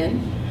turkey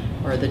bacon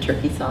or the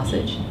turkey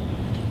sausage,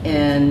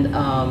 and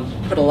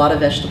put a lot of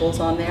vegetables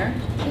on there.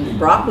 And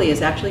broccoli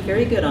is actually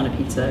very good on a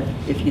pizza,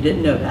 if you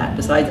didn't know that.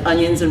 Besides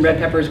onions and red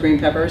peppers, green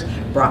peppers,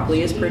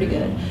 broccoli is pretty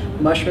good.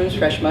 Mushrooms,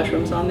 fresh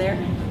mushrooms on there.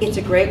 It's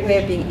a great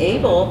way of being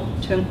able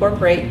to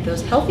incorporate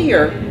those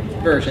healthier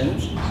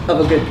versions of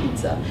a good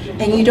pizza.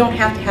 And you don't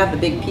have to have the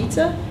big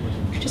pizza,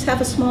 just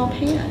have a small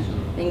pan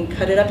and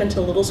cut it up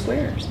into little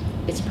squares.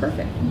 It's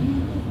perfect.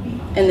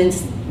 And then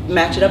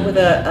match it up with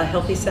a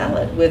healthy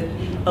salad with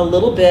a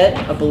little bit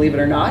of, believe it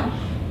or not,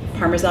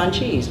 Parmesan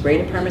cheese,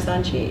 grated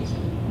Parmesan cheese.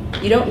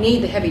 You don't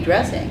need the heavy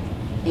dressing,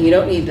 and you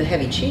don't need the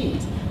heavy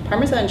cheese.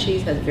 Parmesan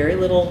cheese has very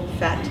little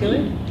fat to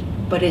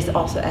it, but it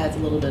also adds a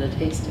little bit of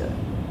taste to it,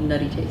 a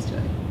nutty taste to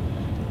it.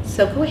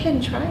 So go ahead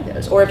and try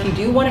those. Or if you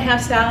do want to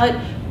have salad,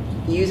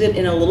 use it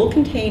in a little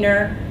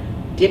container,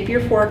 dip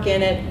your fork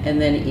in it, and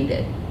then eat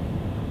it.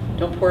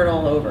 Don't pour it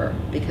all over,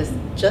 because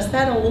just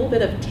that a little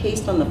bit of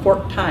taste on the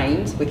fork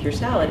tines with your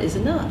salad is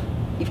enough.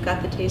 You've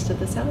got the taste of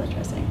the salad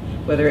dressing.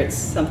 Whether it's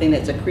something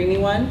that's a creamy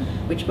one,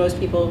 which most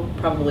people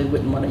probably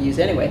wouldn't want to use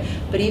anyway,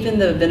 but even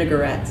the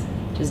vinaigrettes,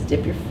 just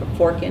dip your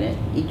fork in it,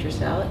 eat your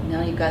salad.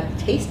 Now you've got the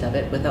taste of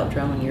it without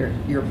drowning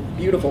your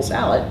beautiful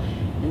salad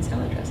in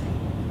salad dressing.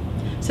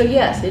 So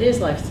yes, it is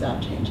lifestyle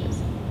changes,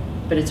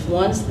 but it's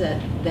ones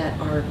that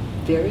are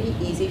very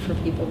easy for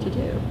people to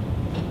do.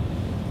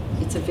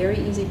 It's a very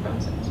easy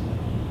process.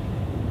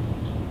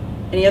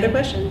 Any other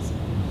questions?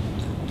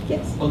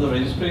 Yes. For the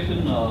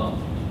registration,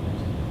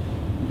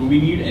 do we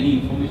need any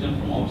information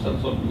from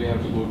ourselves, or do we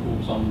have to go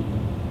to some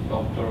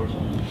doctor or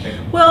some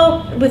checkup?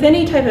 Well, with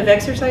any type of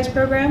exercise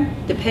program,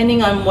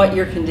 depending on what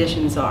your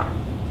conditions are,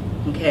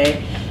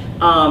 okay?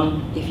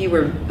 If you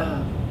were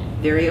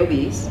very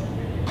obese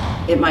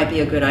it might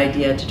be a good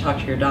idea to talk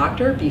to your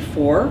doctor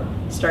before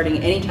starting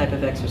any type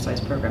of exercise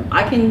program.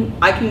 I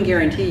can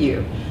guarantee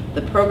you,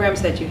 the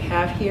programs that you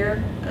have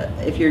here,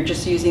 if you're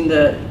just using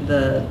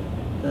the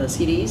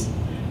CDs,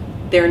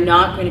 they're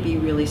not going to be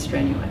really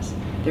strenuous.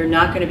 They're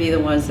not going to be the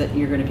ones that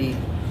you're going to be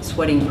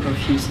sweating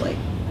profusely,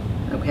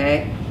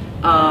 okay?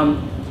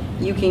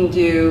 You can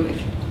do,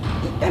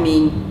 I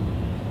mean,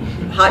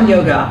 hot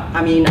yoga.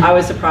 I mean, I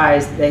was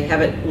surprised they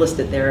have it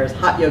listed there as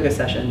hot yoga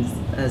sessions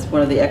as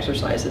one of the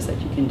exercises that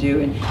you can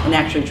do and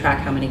actually track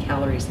how many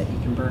calories that you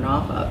can burn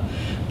off of.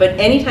 But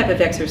any type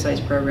of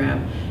exercise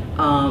program,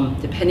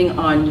 depending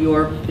on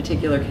your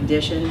particular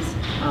conditions,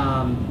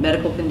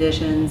 medical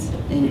conditions,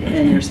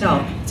 and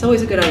yourself, it's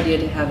always a good idea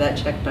to have that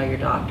checked by your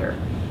doctor,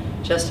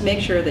 just to make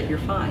sure that you're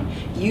fine.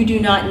 You do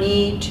not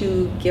need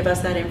to give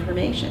us that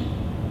information,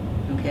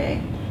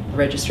 okay? The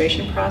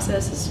registration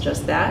process is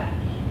just that.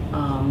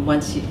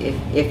 Once you,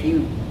 if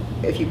you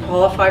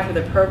qualify for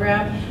the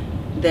program,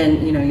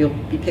 then you'll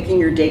be picking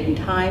your date and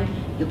time.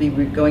 You'll be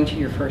going to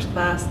your first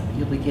class.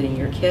 You'll be getting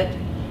your kit,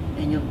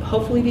 and you'll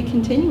hopefully be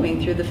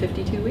continuing through the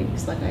 52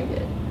 weeks like I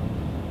did.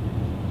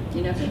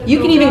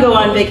 You can even go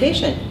on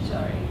vacation.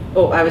 Sorry.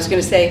 Oh, I was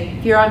going to say,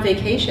 if you're on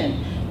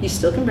vacation, you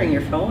still can bring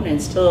your phone and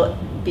still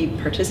be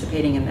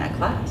participating in that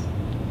class.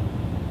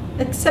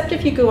 Except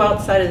if you go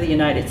outside of the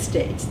United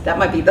States. That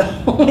might be the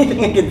only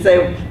thing I can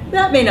say.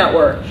 That may not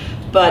work.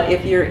 But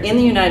if you're in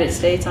the United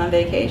States on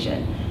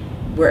vacation,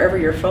 wherever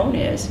your phone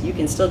is, you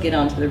can still get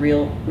onto the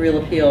Real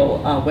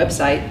Appeal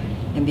website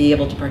and be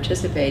able to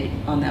participate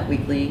on that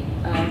weekly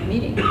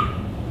meeting.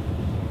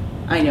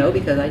 I know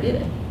because I did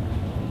it.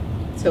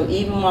 So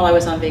even while I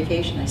was on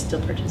vacation, I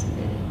still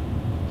participated.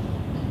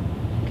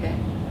 Okay.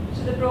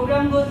 So the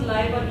program goes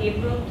live on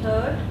April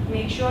 3rd.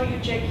 Make sure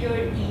you check your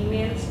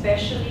email,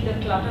 especially the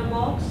clutter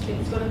box.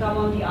 It's going to come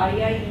on the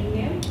REI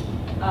email.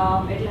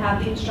 It'll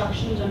have the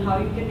instructions on how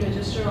you can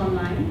register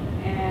online,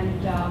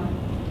 and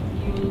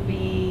you'll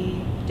be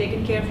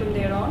taken care from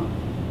there on.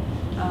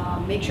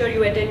 Make sure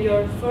you attend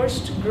your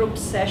first group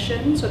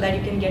session so that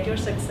you can get your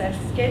success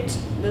kit.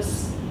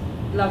 This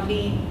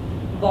lovely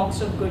box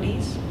of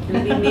goodies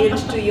will be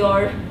mailed to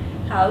your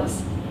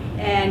house.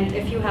 And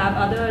if you have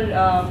other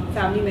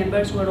family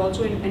members who are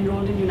also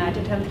enrolled in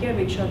United Healthcare,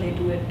 make sure they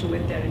do it too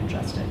if they're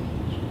interested.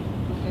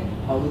 Okay.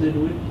 How do they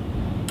do it?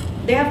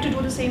 They have to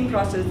do the same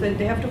process.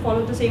 They have to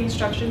follow the same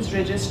instructions,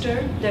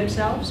 register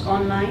themselves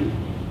online,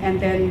 and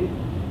then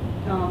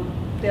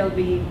they'll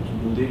be...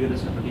 Do they get a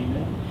separate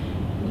email?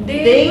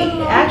 They will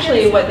not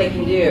actually, get what they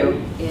can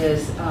do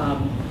is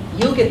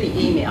you'll get the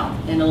email,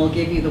 and it'll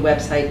give you the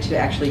website to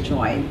actually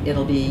join.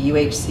 It'll be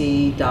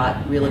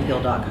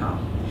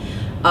uhc.realappeal.com.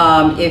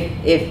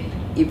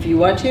 If you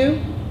want to,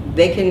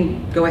 they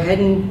can go ahead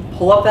and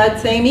pull up that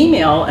same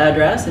email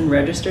address and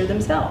register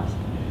themselves.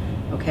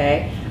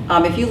 Okay.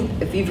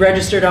 If you've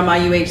registered on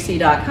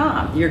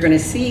myuhc.com, you're going to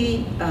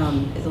see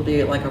it'll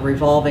be like a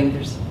revolving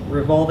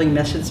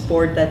message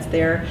board that's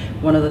there.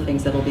 One of the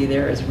things that'll be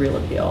there is Real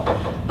Appeal.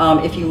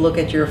 If you look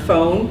at your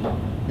phone,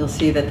 you'll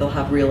see that they'll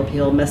have Real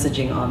Appeal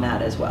messaging on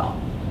that as well.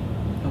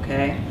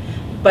 Okay,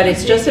 but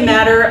it's just a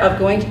matter of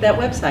going to that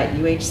website,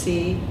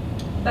 UHC.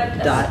 But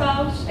a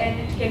spouse and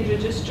it can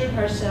register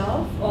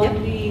herself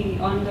on the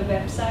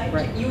website,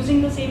 right,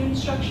 using the same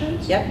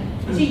instructions. Yep.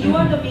 See, you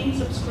are the main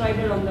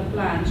subscriber on the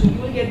plan, so you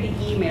will get the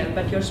email,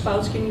 but your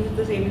spouse can use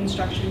the same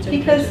instructions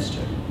and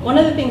register. One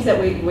of the things that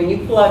when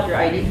you pull out your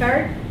ID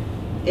card,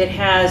 it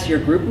has your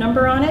group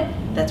number on it.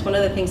 That's one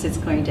of the things it's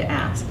going to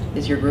ask,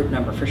 is your group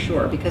number for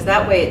sure, because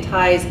that way it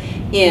ties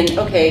in,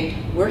 okay,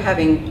 we're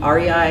having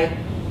REI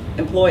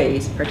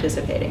employees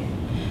participating.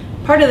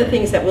 Part of the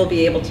things that we'll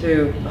be able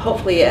to,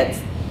 hopefully as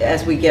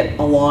we get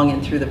along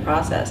and through the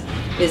process,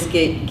 is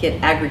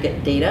get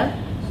aggregate data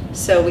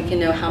so we can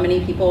know how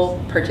many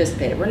people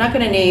participated. We're not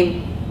going to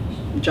name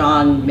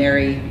John,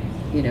 Mary,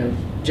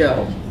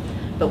 Joe,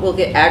 but we'll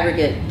get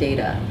aggregate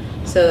data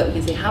so that we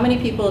can see how many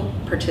people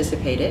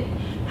participated,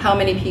 how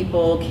many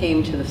people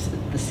came to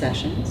the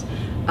sessions,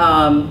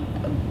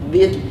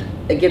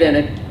 get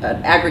an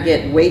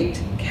aggregate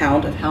weight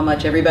count of how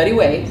much everybody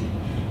weighs,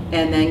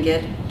 and then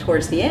get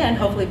towards the end,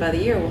 hopefully by the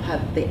year, we'll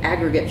have the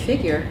aggregate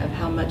figure of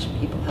how much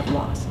people have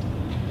lost.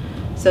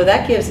 So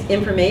that gives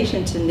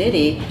information to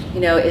NITI,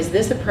 is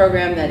this a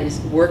program that is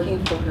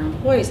working for her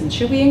employees, and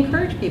should we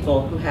encourage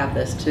people who have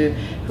this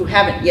who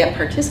haven't yet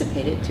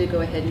participated to go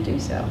ahead and do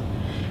so?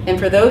 And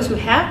for those who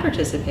have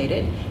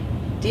participated,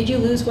 did you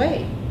lose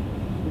weight?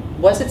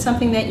 Was it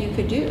something that you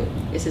could do?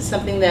 Is it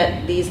something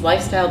that these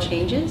lifestyle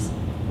changes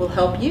will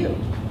help you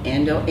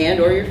and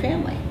or your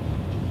family?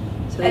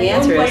 So the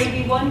answer is,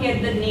 we won't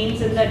get the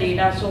names and the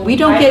data, so we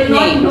don't get names.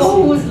 I do not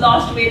know who's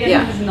lost weight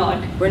and who's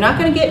not. We're not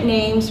going to get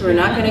names. We're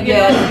not going to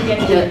get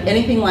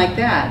anything like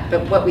that.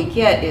 But what we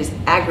get is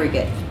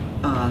aggregate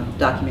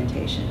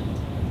documentation.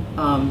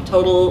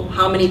 Total,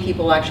 how many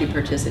people actually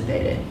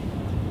participated.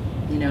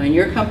 In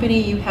your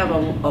company, you have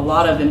a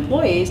lot of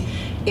employees.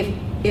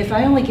 If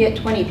I only get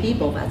 20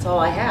 people, that's all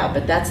I have.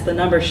 But that's the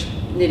number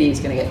NITI is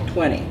going to get,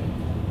 20.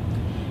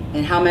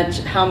 And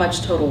how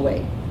much total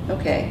weight?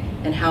 Okay,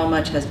 and how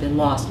much has been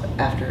lost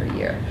after a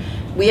year.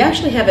 We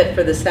actually have it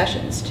for the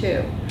sessions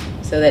too,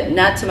 so that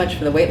not so much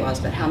for the weight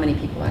loss, but how many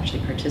people actually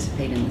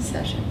participate in the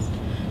sessions.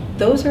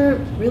 Those are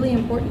really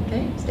important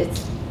things.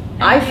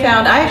 I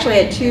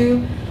actually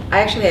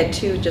had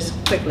two, just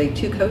quickly,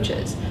 two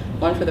coaches,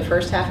 one for the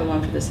first half and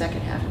one for the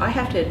second half. I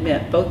have to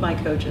admit, both my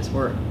coaches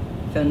were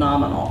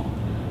phenomenal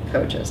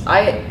coaches.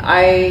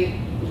 I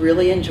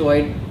really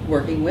enjoyed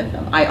working with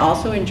them. I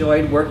also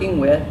enjoyed working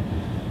with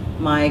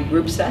my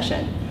group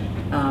session.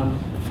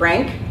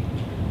 Frank,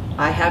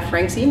 I have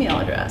Frank's email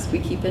address. We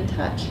keep in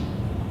touch.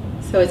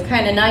 So it's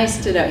kind of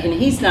nice to know, and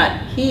he's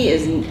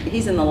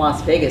in the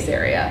Las Vegas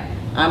area.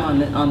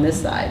 I'm on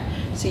this side.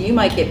 So you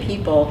might get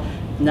people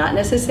not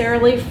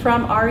necessarily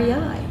from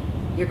REI.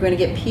 You're going to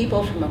get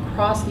people from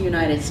across the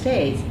United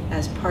States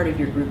as part of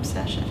your group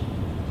session.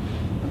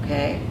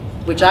 Okay?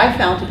 Which I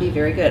found to be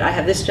very good. I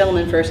have this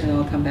gentleman first and then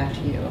we'll come back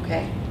to you,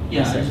 okay? Yeah,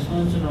 Yes, I sir. just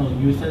wanted to know,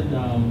 you said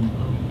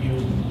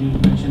you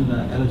mentioned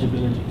the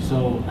eligibility.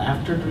 So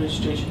after the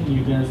registration,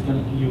 you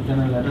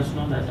gonna let us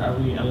know that are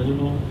we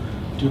eligible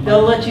to?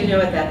 They'll let you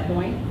know at that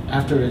point.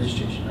 After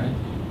registration, right?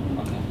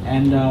 Okay.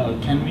 And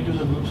can we do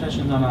the group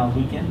sessions on a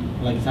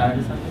weekend, like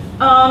Saturday, Sunday?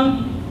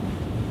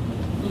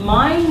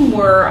 Mine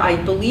were, I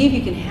believe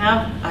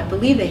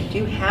they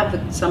do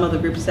have some of the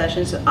group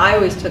sessions.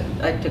 I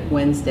took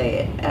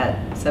Wednesday at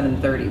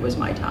 7:30 was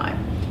my time.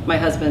 My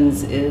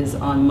husband's is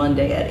on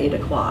Monday at 8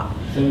 o'clock.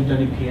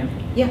 7:30 p.m.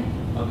 Yeah.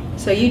 Okay.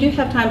 So you do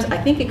have times, I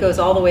think it goes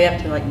all the way up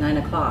to like 9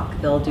 o'clock,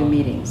 they'll do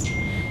meetings.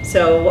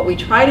 So what we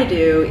try to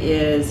do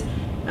is,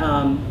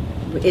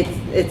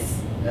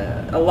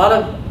 a lot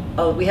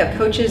of, we have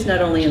coaches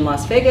not only in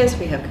Las Vegas,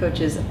 we have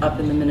coaches up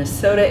in the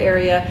Minnesota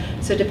area.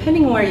 So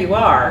depending on where you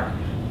are,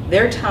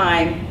 their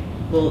time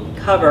will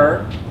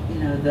cover,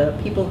 the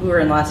people who are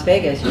in Las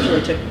Vegas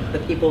usually took the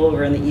people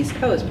over on the East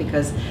Coast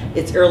because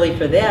it's early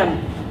for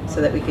them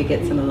so that we could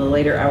get some of the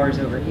later hours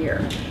over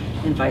here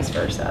and vice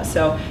versa.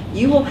 So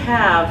you will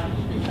have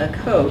a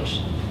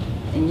coach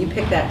and you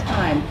pick that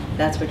time,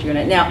 that's what you're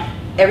gonna, now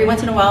every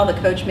once in a while the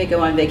coach may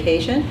go on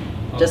vacation,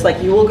 just like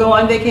you will go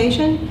on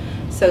vacation,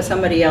 so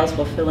somebody else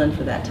will fill in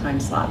for that time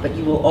slot, but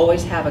you will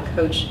always have a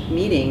coach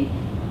meeting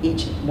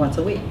once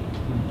a week.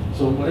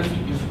 So what if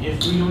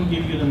we don't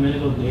give you the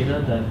medical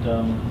data,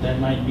 that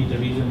might be the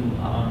reason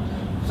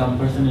some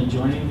person is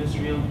joining this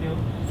real appeal?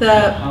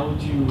 How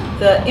would you?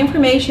 The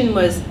information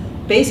was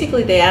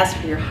basically they asked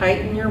for your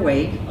height and your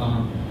weight.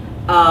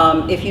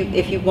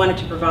 If you wanted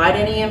to provide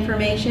any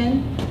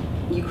information,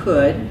 you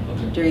could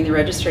during the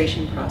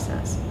registration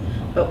process.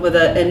 But with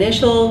the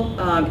initial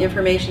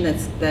information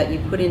that you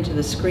put into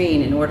the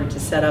screen in order to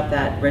set up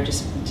that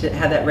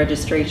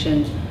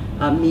registration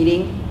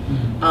meeting.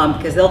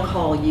 Because they'll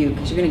call you,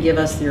 because you're going to give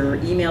us your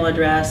email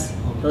address.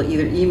 They'll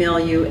either email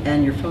you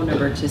and your phone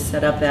number to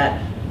set up that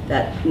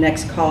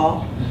next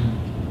call.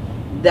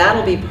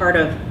 That'll be part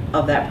of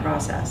that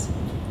process.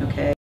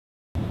 Okay.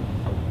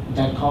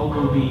 That call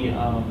will be.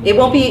 It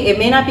won't be. It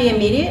may not be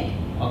immediate.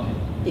 Okay.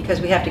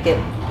 Because we have to get,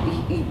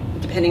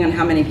 depending on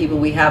how many people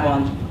we have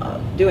on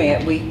doing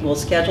it, we will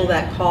schedule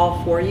that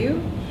call for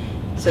you,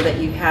 so that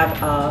you have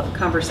a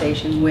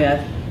conversation with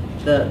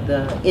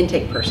the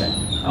intake person.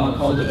 I'll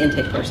call it the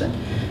intake person.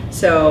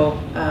 So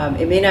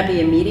it may not be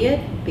immediate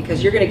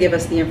because you're going to give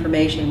us the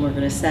information, we're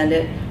going to send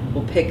it,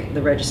 we'll pick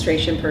the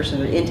registration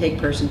person or the intake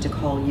person to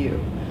call you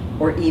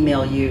or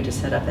email you to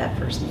set up that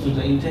first meeting.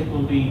 So the intake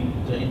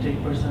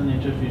person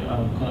interview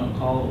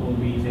call will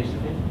be face to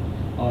face,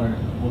 or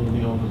will it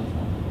be over the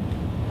phone?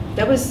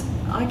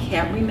 I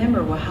can't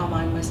remember how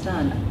mine was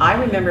done. I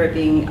remember it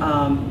being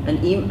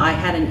I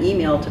had an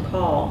email to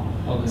call.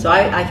 Okay. So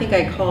I think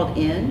I called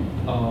in.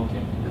 Oh,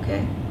 okay.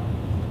 Okay.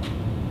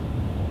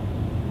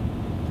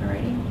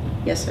 Alrighty.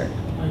 Yes, sir.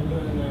 I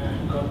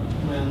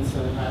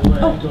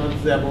went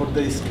towards about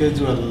the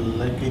schedule,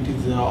 like it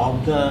is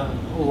of the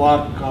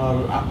work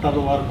or after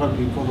work or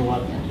before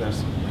work.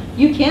 That's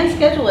You can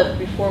schedule it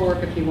before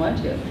work if you want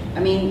to. I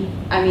mean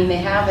they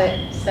have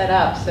it set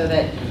up so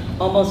that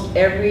almost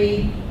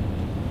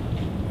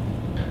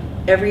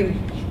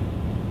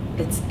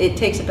it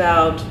takes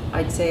about,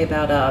 I'd say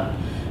about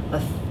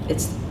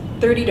it's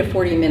 30 to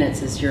 40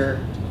 minutes is your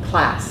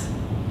class,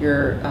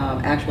 your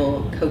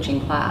actual coaching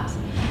class.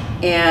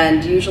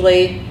 And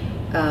usually,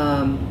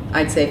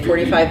 I'd say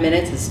 45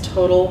 minutes is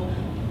total.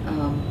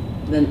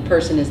 The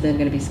person is then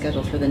going to be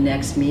scheduled for the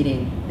next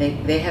meeting.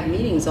 They have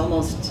meetings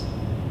almost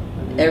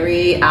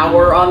every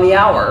hour on the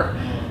hour,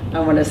 I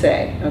want to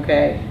say,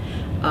 okay?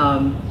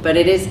 But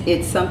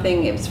it's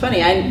something, it's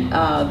funny,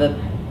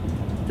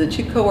 the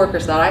two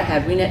coworkers that I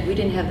had, we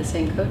didn't have the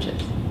same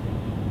coaches.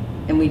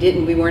 And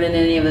we weren't in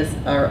any of this,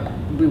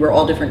 we were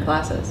all different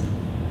classes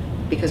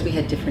because we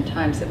had different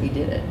times that we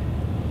did it.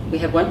 We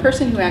had one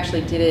person who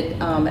actually did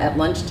it at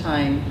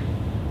lunchtime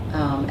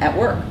at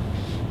work.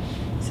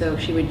 So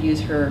she would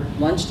use her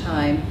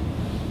lunchtime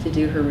to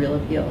do her real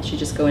appeal. She'd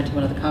just go into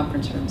one of the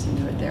conference rooms and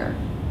do it there.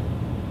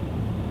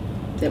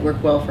 It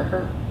worked well for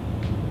her.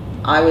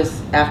 I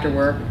was after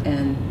work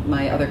and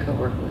my other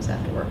coworker was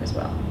after work as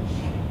well.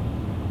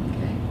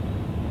 Okay.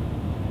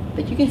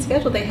 But you can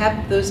schedule, they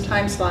have those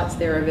time slots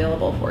there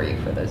available for you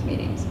for those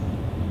meetings.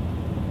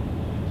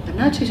 I'm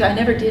not too sure, I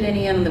never did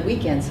any on the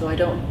weekend, so I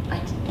don't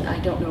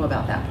know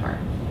about that part.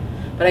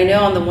 But I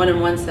know on the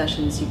one-on-one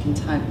sessions, you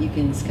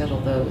can schedule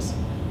those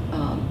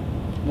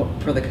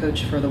for the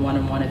coach for the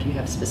one-on-one if you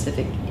have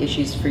specific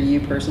issues for you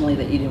personally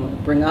that you didn't want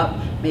to bring up,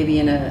 maybe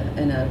in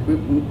a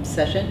group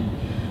session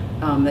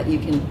that you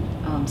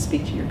can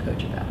speak to your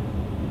coach about.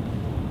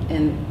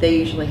 And they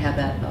usually have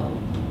that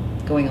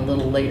going a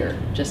little later,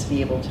 just to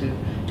be able to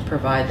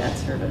provide that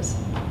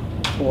service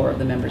for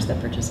the members that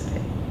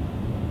participate.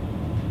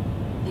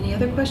 Any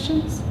other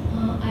questions?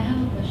 I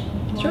have a question.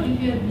 Sure. What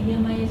if your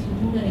BMI is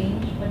within the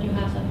range, but you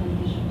have some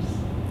health issues?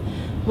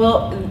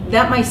 Well,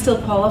 that might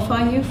still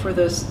qualify you for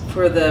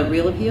the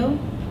real appeal,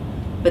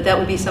 but that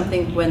would be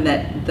something when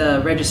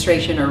the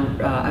registration, or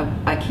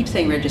I keep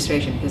saying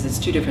registration because it's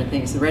two different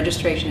things. The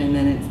registration and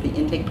then it's the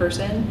intake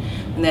person.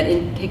 And that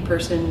intake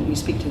person, you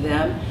speak to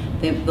them,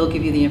 they'll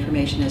give you the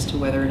information as to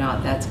whether or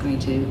not that's going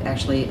to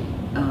actually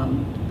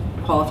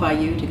qualify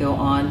you to go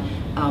on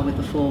with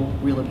the full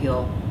real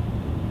appeal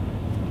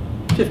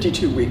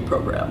 52-week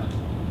program.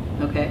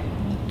 Okay?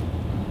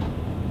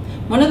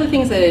 One of the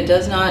things that it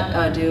does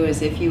not do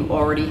is if you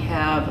already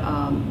have,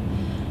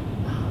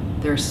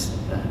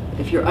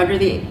 if you're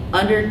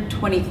under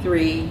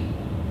 23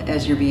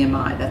 as your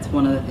BMI, that's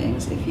one of the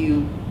things. If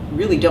you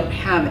really don't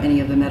have any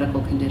of the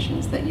medical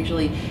conditions, that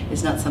usually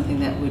is not something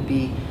that would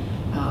be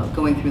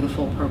going through the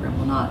full program,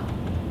 will not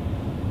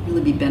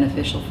really be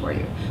beneficial for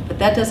you. But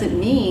that doesn't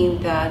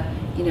mean that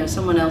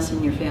someone else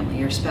in your family,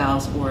 your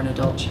spouse or an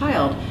adult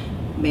child,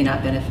 may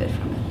not benefit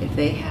from it. If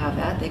they have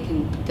that, they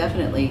can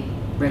definitely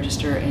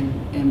register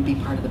and be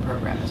part of the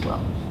program as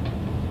well.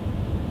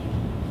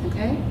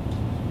 Okay?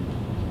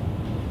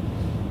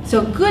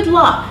 So good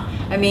luck.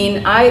 I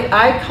mean,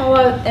 I call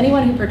out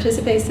anyone who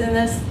participates in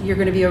this, you're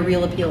going to be a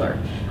real appealer.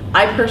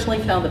 I personally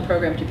found the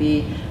program to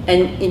be,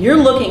 and you're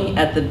looking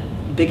at the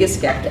biggest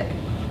skeptic,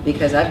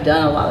 because I've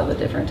done a lot of the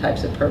different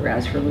types of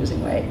programs for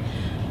losing weight.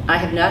 I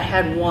have not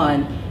had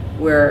one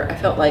where I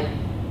felt like,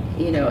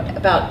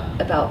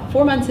 about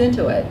 4 months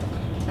into it,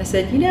 I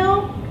said,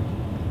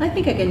 I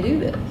think I can do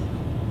this.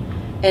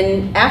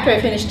 And after I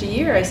finished a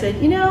year, I said,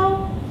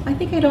 I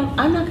think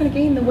I'm not going to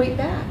gain the weight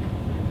back,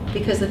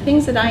 because the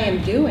things that I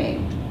am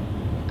doing,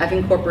 I've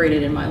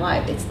incorporated in my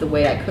life. It's the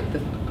way I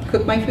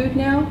cook my food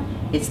now.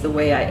 It's the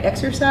way I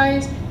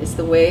exercise. It's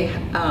the way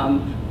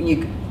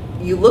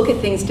you look at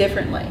things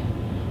differently.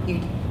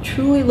 You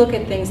truly look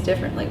at things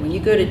differently. When you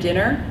go to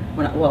dinner,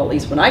 at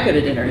least when I go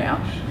to dinner now,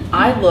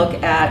 I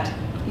look at,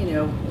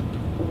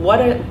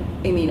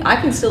 I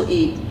can still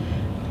eat,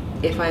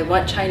 if I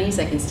want Chinese,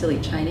 I can still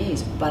eat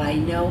Chinese, but I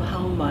know how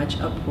much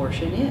a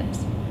portion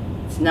is.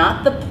 It's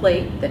not the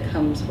plate that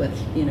comes with,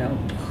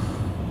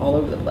 all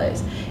over the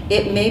place.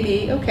 It may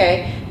be,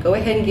 okay, go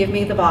ahead and give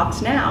me the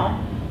box now,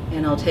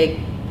 and I'll take,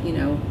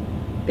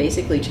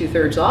 basically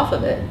 2/3 off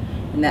of it.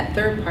 And that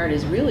third part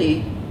is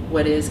really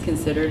what is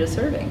considered a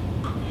serving.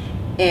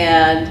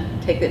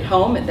 And take it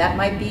home, and that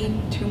might be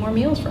 2 more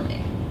meals for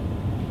me.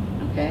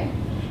 Okay?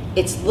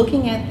 It's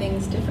looking at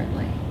things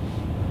differently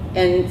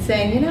and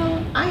saying,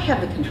 I have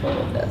the control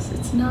of this.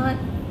 It's not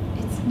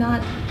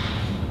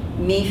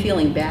me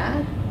feeling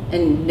bad,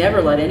 and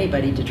never let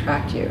anybody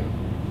detract you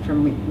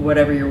from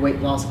whatever your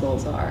weight loss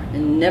goals are,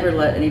 and never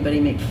let anybody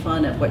make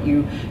fun of what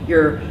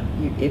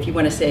if you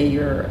want to say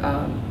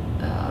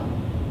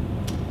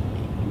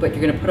what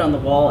you're going to put on the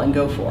wall and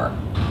go for.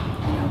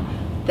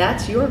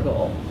 That's your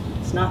goal.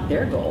 It's not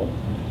their goal.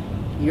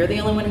 You're the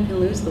only one who can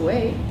lose the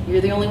weight.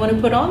 You're the only one who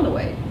put on the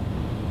weight.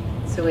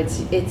 So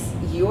it's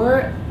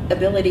your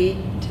ability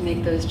to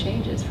make those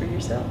changes for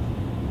yourself.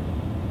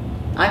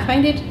 I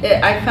found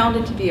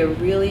it to be a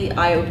really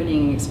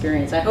eye-opening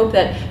experience. I hope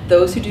that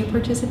those who do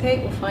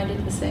participate will find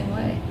it the same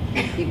way.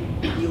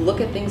 You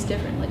look at things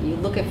differently. You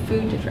look at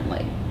food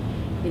differently.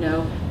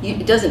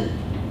 It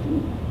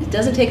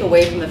doesn't take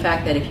away from the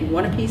fact that if you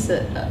want a piece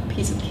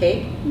of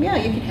cake, yeah,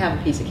 you can have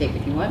a piece of cake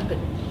if you want, but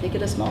make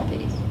it a small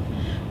piece.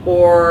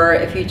 Or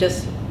if you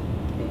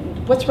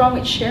what's wrong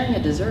with sharing a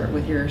dessert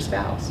with your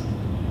spouse?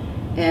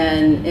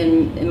 And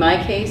in my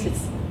case,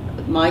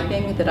 my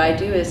thing that I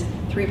do is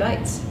 3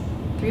 bites.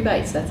 3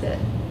 bites, that's it,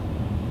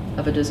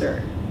 of a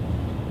dessert.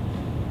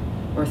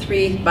 Or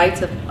 3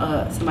 bites of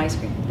some ice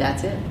cream,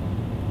 that's it.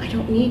 I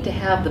don't need to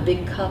have the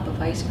big cup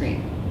of ice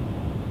cream.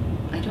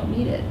 I don't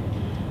need it.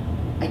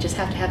 I just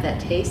have to have that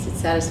taste, it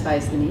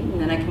satisfies the need,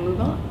 and then I can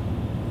move on.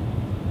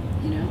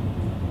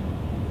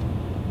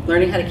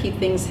 Learning how to keep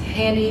things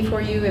handy for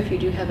you if you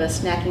do have a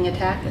snack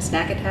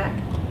attack.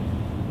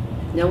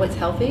 Know what's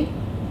healthy,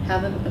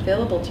 have them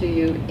available to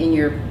you in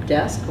your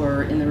desk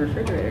or in the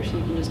refrigerator so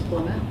you can just pull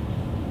them out.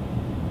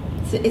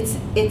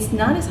 It's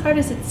not as hard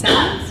as it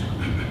sounds,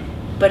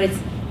 but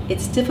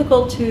it's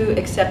difficult to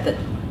accept that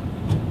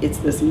it's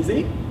this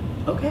easy.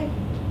 Okay.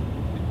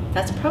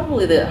 That's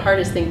probably the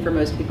hardest thing for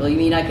most people. You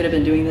mean I could have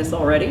been doing this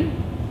already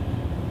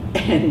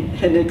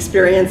and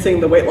experiencing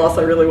the weight loss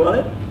I really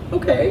wanted?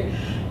 Okay.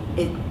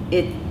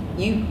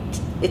 You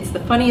it's the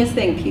funniest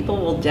thing. People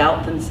will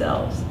doubt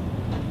themselves.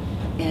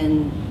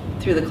 And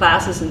through the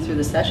classes and through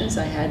the sessions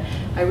I had,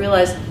 I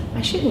realized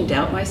I shouldn't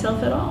doubt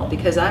myself at all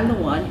because I'm the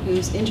one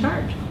who's in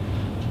charge.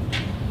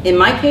 In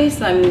my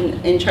case, I'm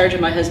in charge of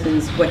my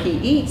husband's what he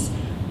eats,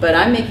 but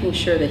I'm making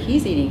sure that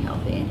he's eating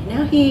healthy. And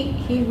now he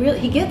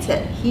gets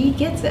it. He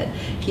gets it.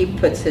 He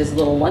puts his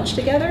little lunch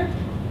together.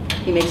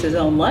 He makes his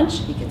own lunch.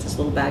 He gets his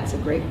little bags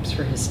of grapes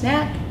for his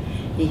snack.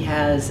 He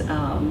has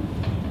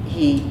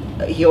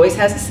he always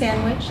has a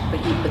sandwich, but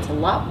he puts a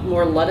lot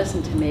more lettuce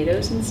and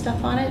tomatoes and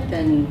stuff on it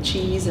than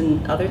cheese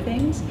and other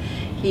things.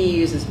 He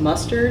uses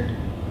mustard,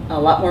 a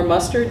lot more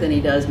mustard than he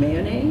does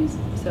mayonnaise.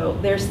 So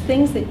there's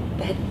things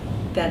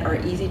that are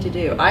easy to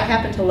do. I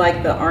happen to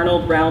like the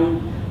Arnold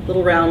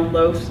little round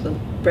loaves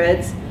of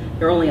breads.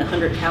 They're only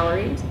 100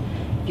 calories.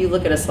 If you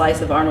look at a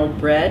slice of Arnold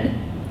bread,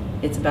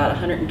 it's about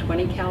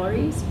 120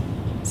 calories.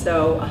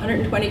 So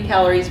 120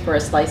 calories for a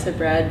slice of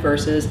bread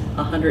versus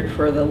 100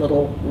 for the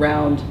little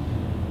round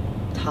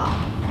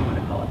top, if you want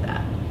to call it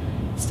that.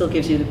 It still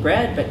gives you the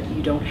bread, but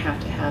you don't have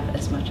to have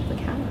as much of the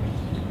calories.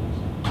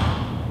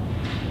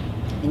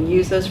 And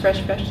use those fresh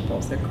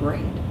vegetables, they're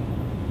great.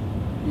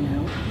 You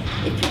know,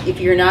 if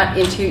you're not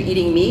into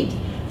eating meat,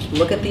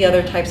 look at the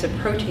other types of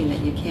protein that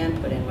you can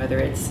put in, whether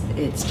it's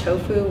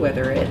tofu,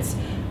 whether it's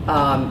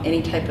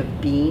any type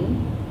of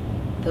bean.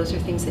 Those are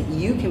things that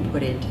you can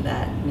put into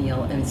that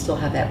meal and still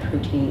have that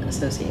protein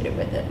associated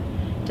with it.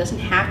 It doesn't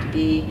have to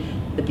be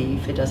the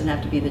beef, it doesn't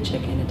have to be the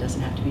chicken, it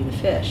doesn't have to be the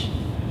fish.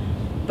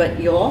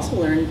 But you'll also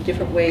learn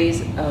different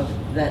ways of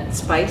that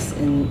spice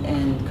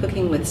and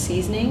cooking with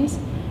seasonings.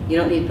 You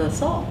don't need the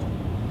salt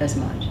as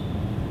much.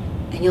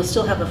 And you'll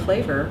still have the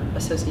flavor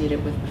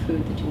associated with the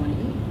food that you want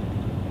to eat.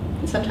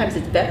 And sometimes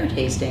it's better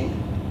tasting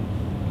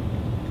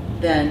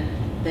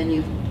than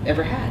you've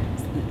ever had.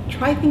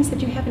 Try things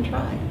that you haven't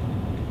tried.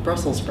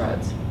 Brussels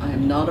sprouts. I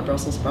am not a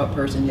Brussels sprout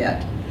person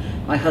yet.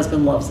 My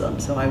husband loves them,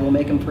 so I will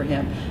make them for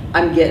him.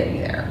 I'm getting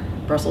there.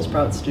 Brussels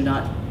sprouts do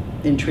not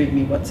intrigue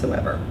me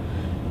whatsoever.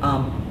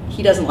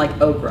 He doesn't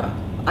like okra.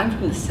 I'm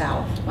from the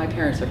South. My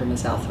parents are from the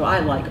South, so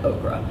I like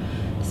okra.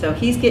 So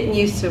he's getting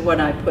used to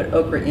when I put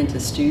okra into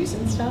stews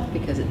and stuff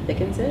because it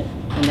thickens it,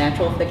 a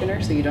natural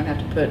thickener, so you don't have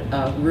to put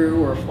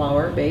roux or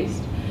flour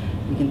based.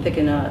 You can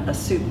thicken a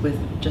soup with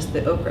just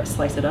the okra.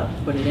 Slice it up,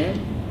 put it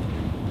in.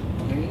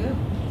 There you go.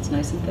 It's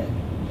nice and thick.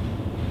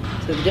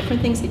 So the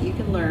different things that you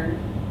can learn,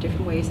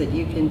 different ways that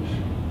you can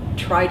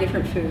try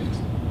different foods,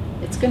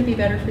 it's going to be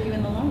better for you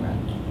in the long run.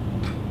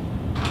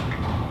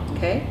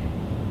 Okay?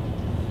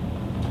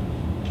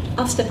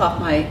 I'll step off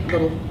my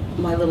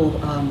little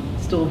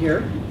stool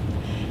here,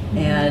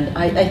 and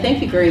I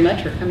thank you very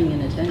much for coming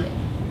and attending.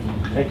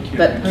 Thank you.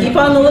 But keep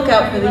on the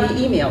lookout for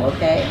the email,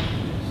 okay?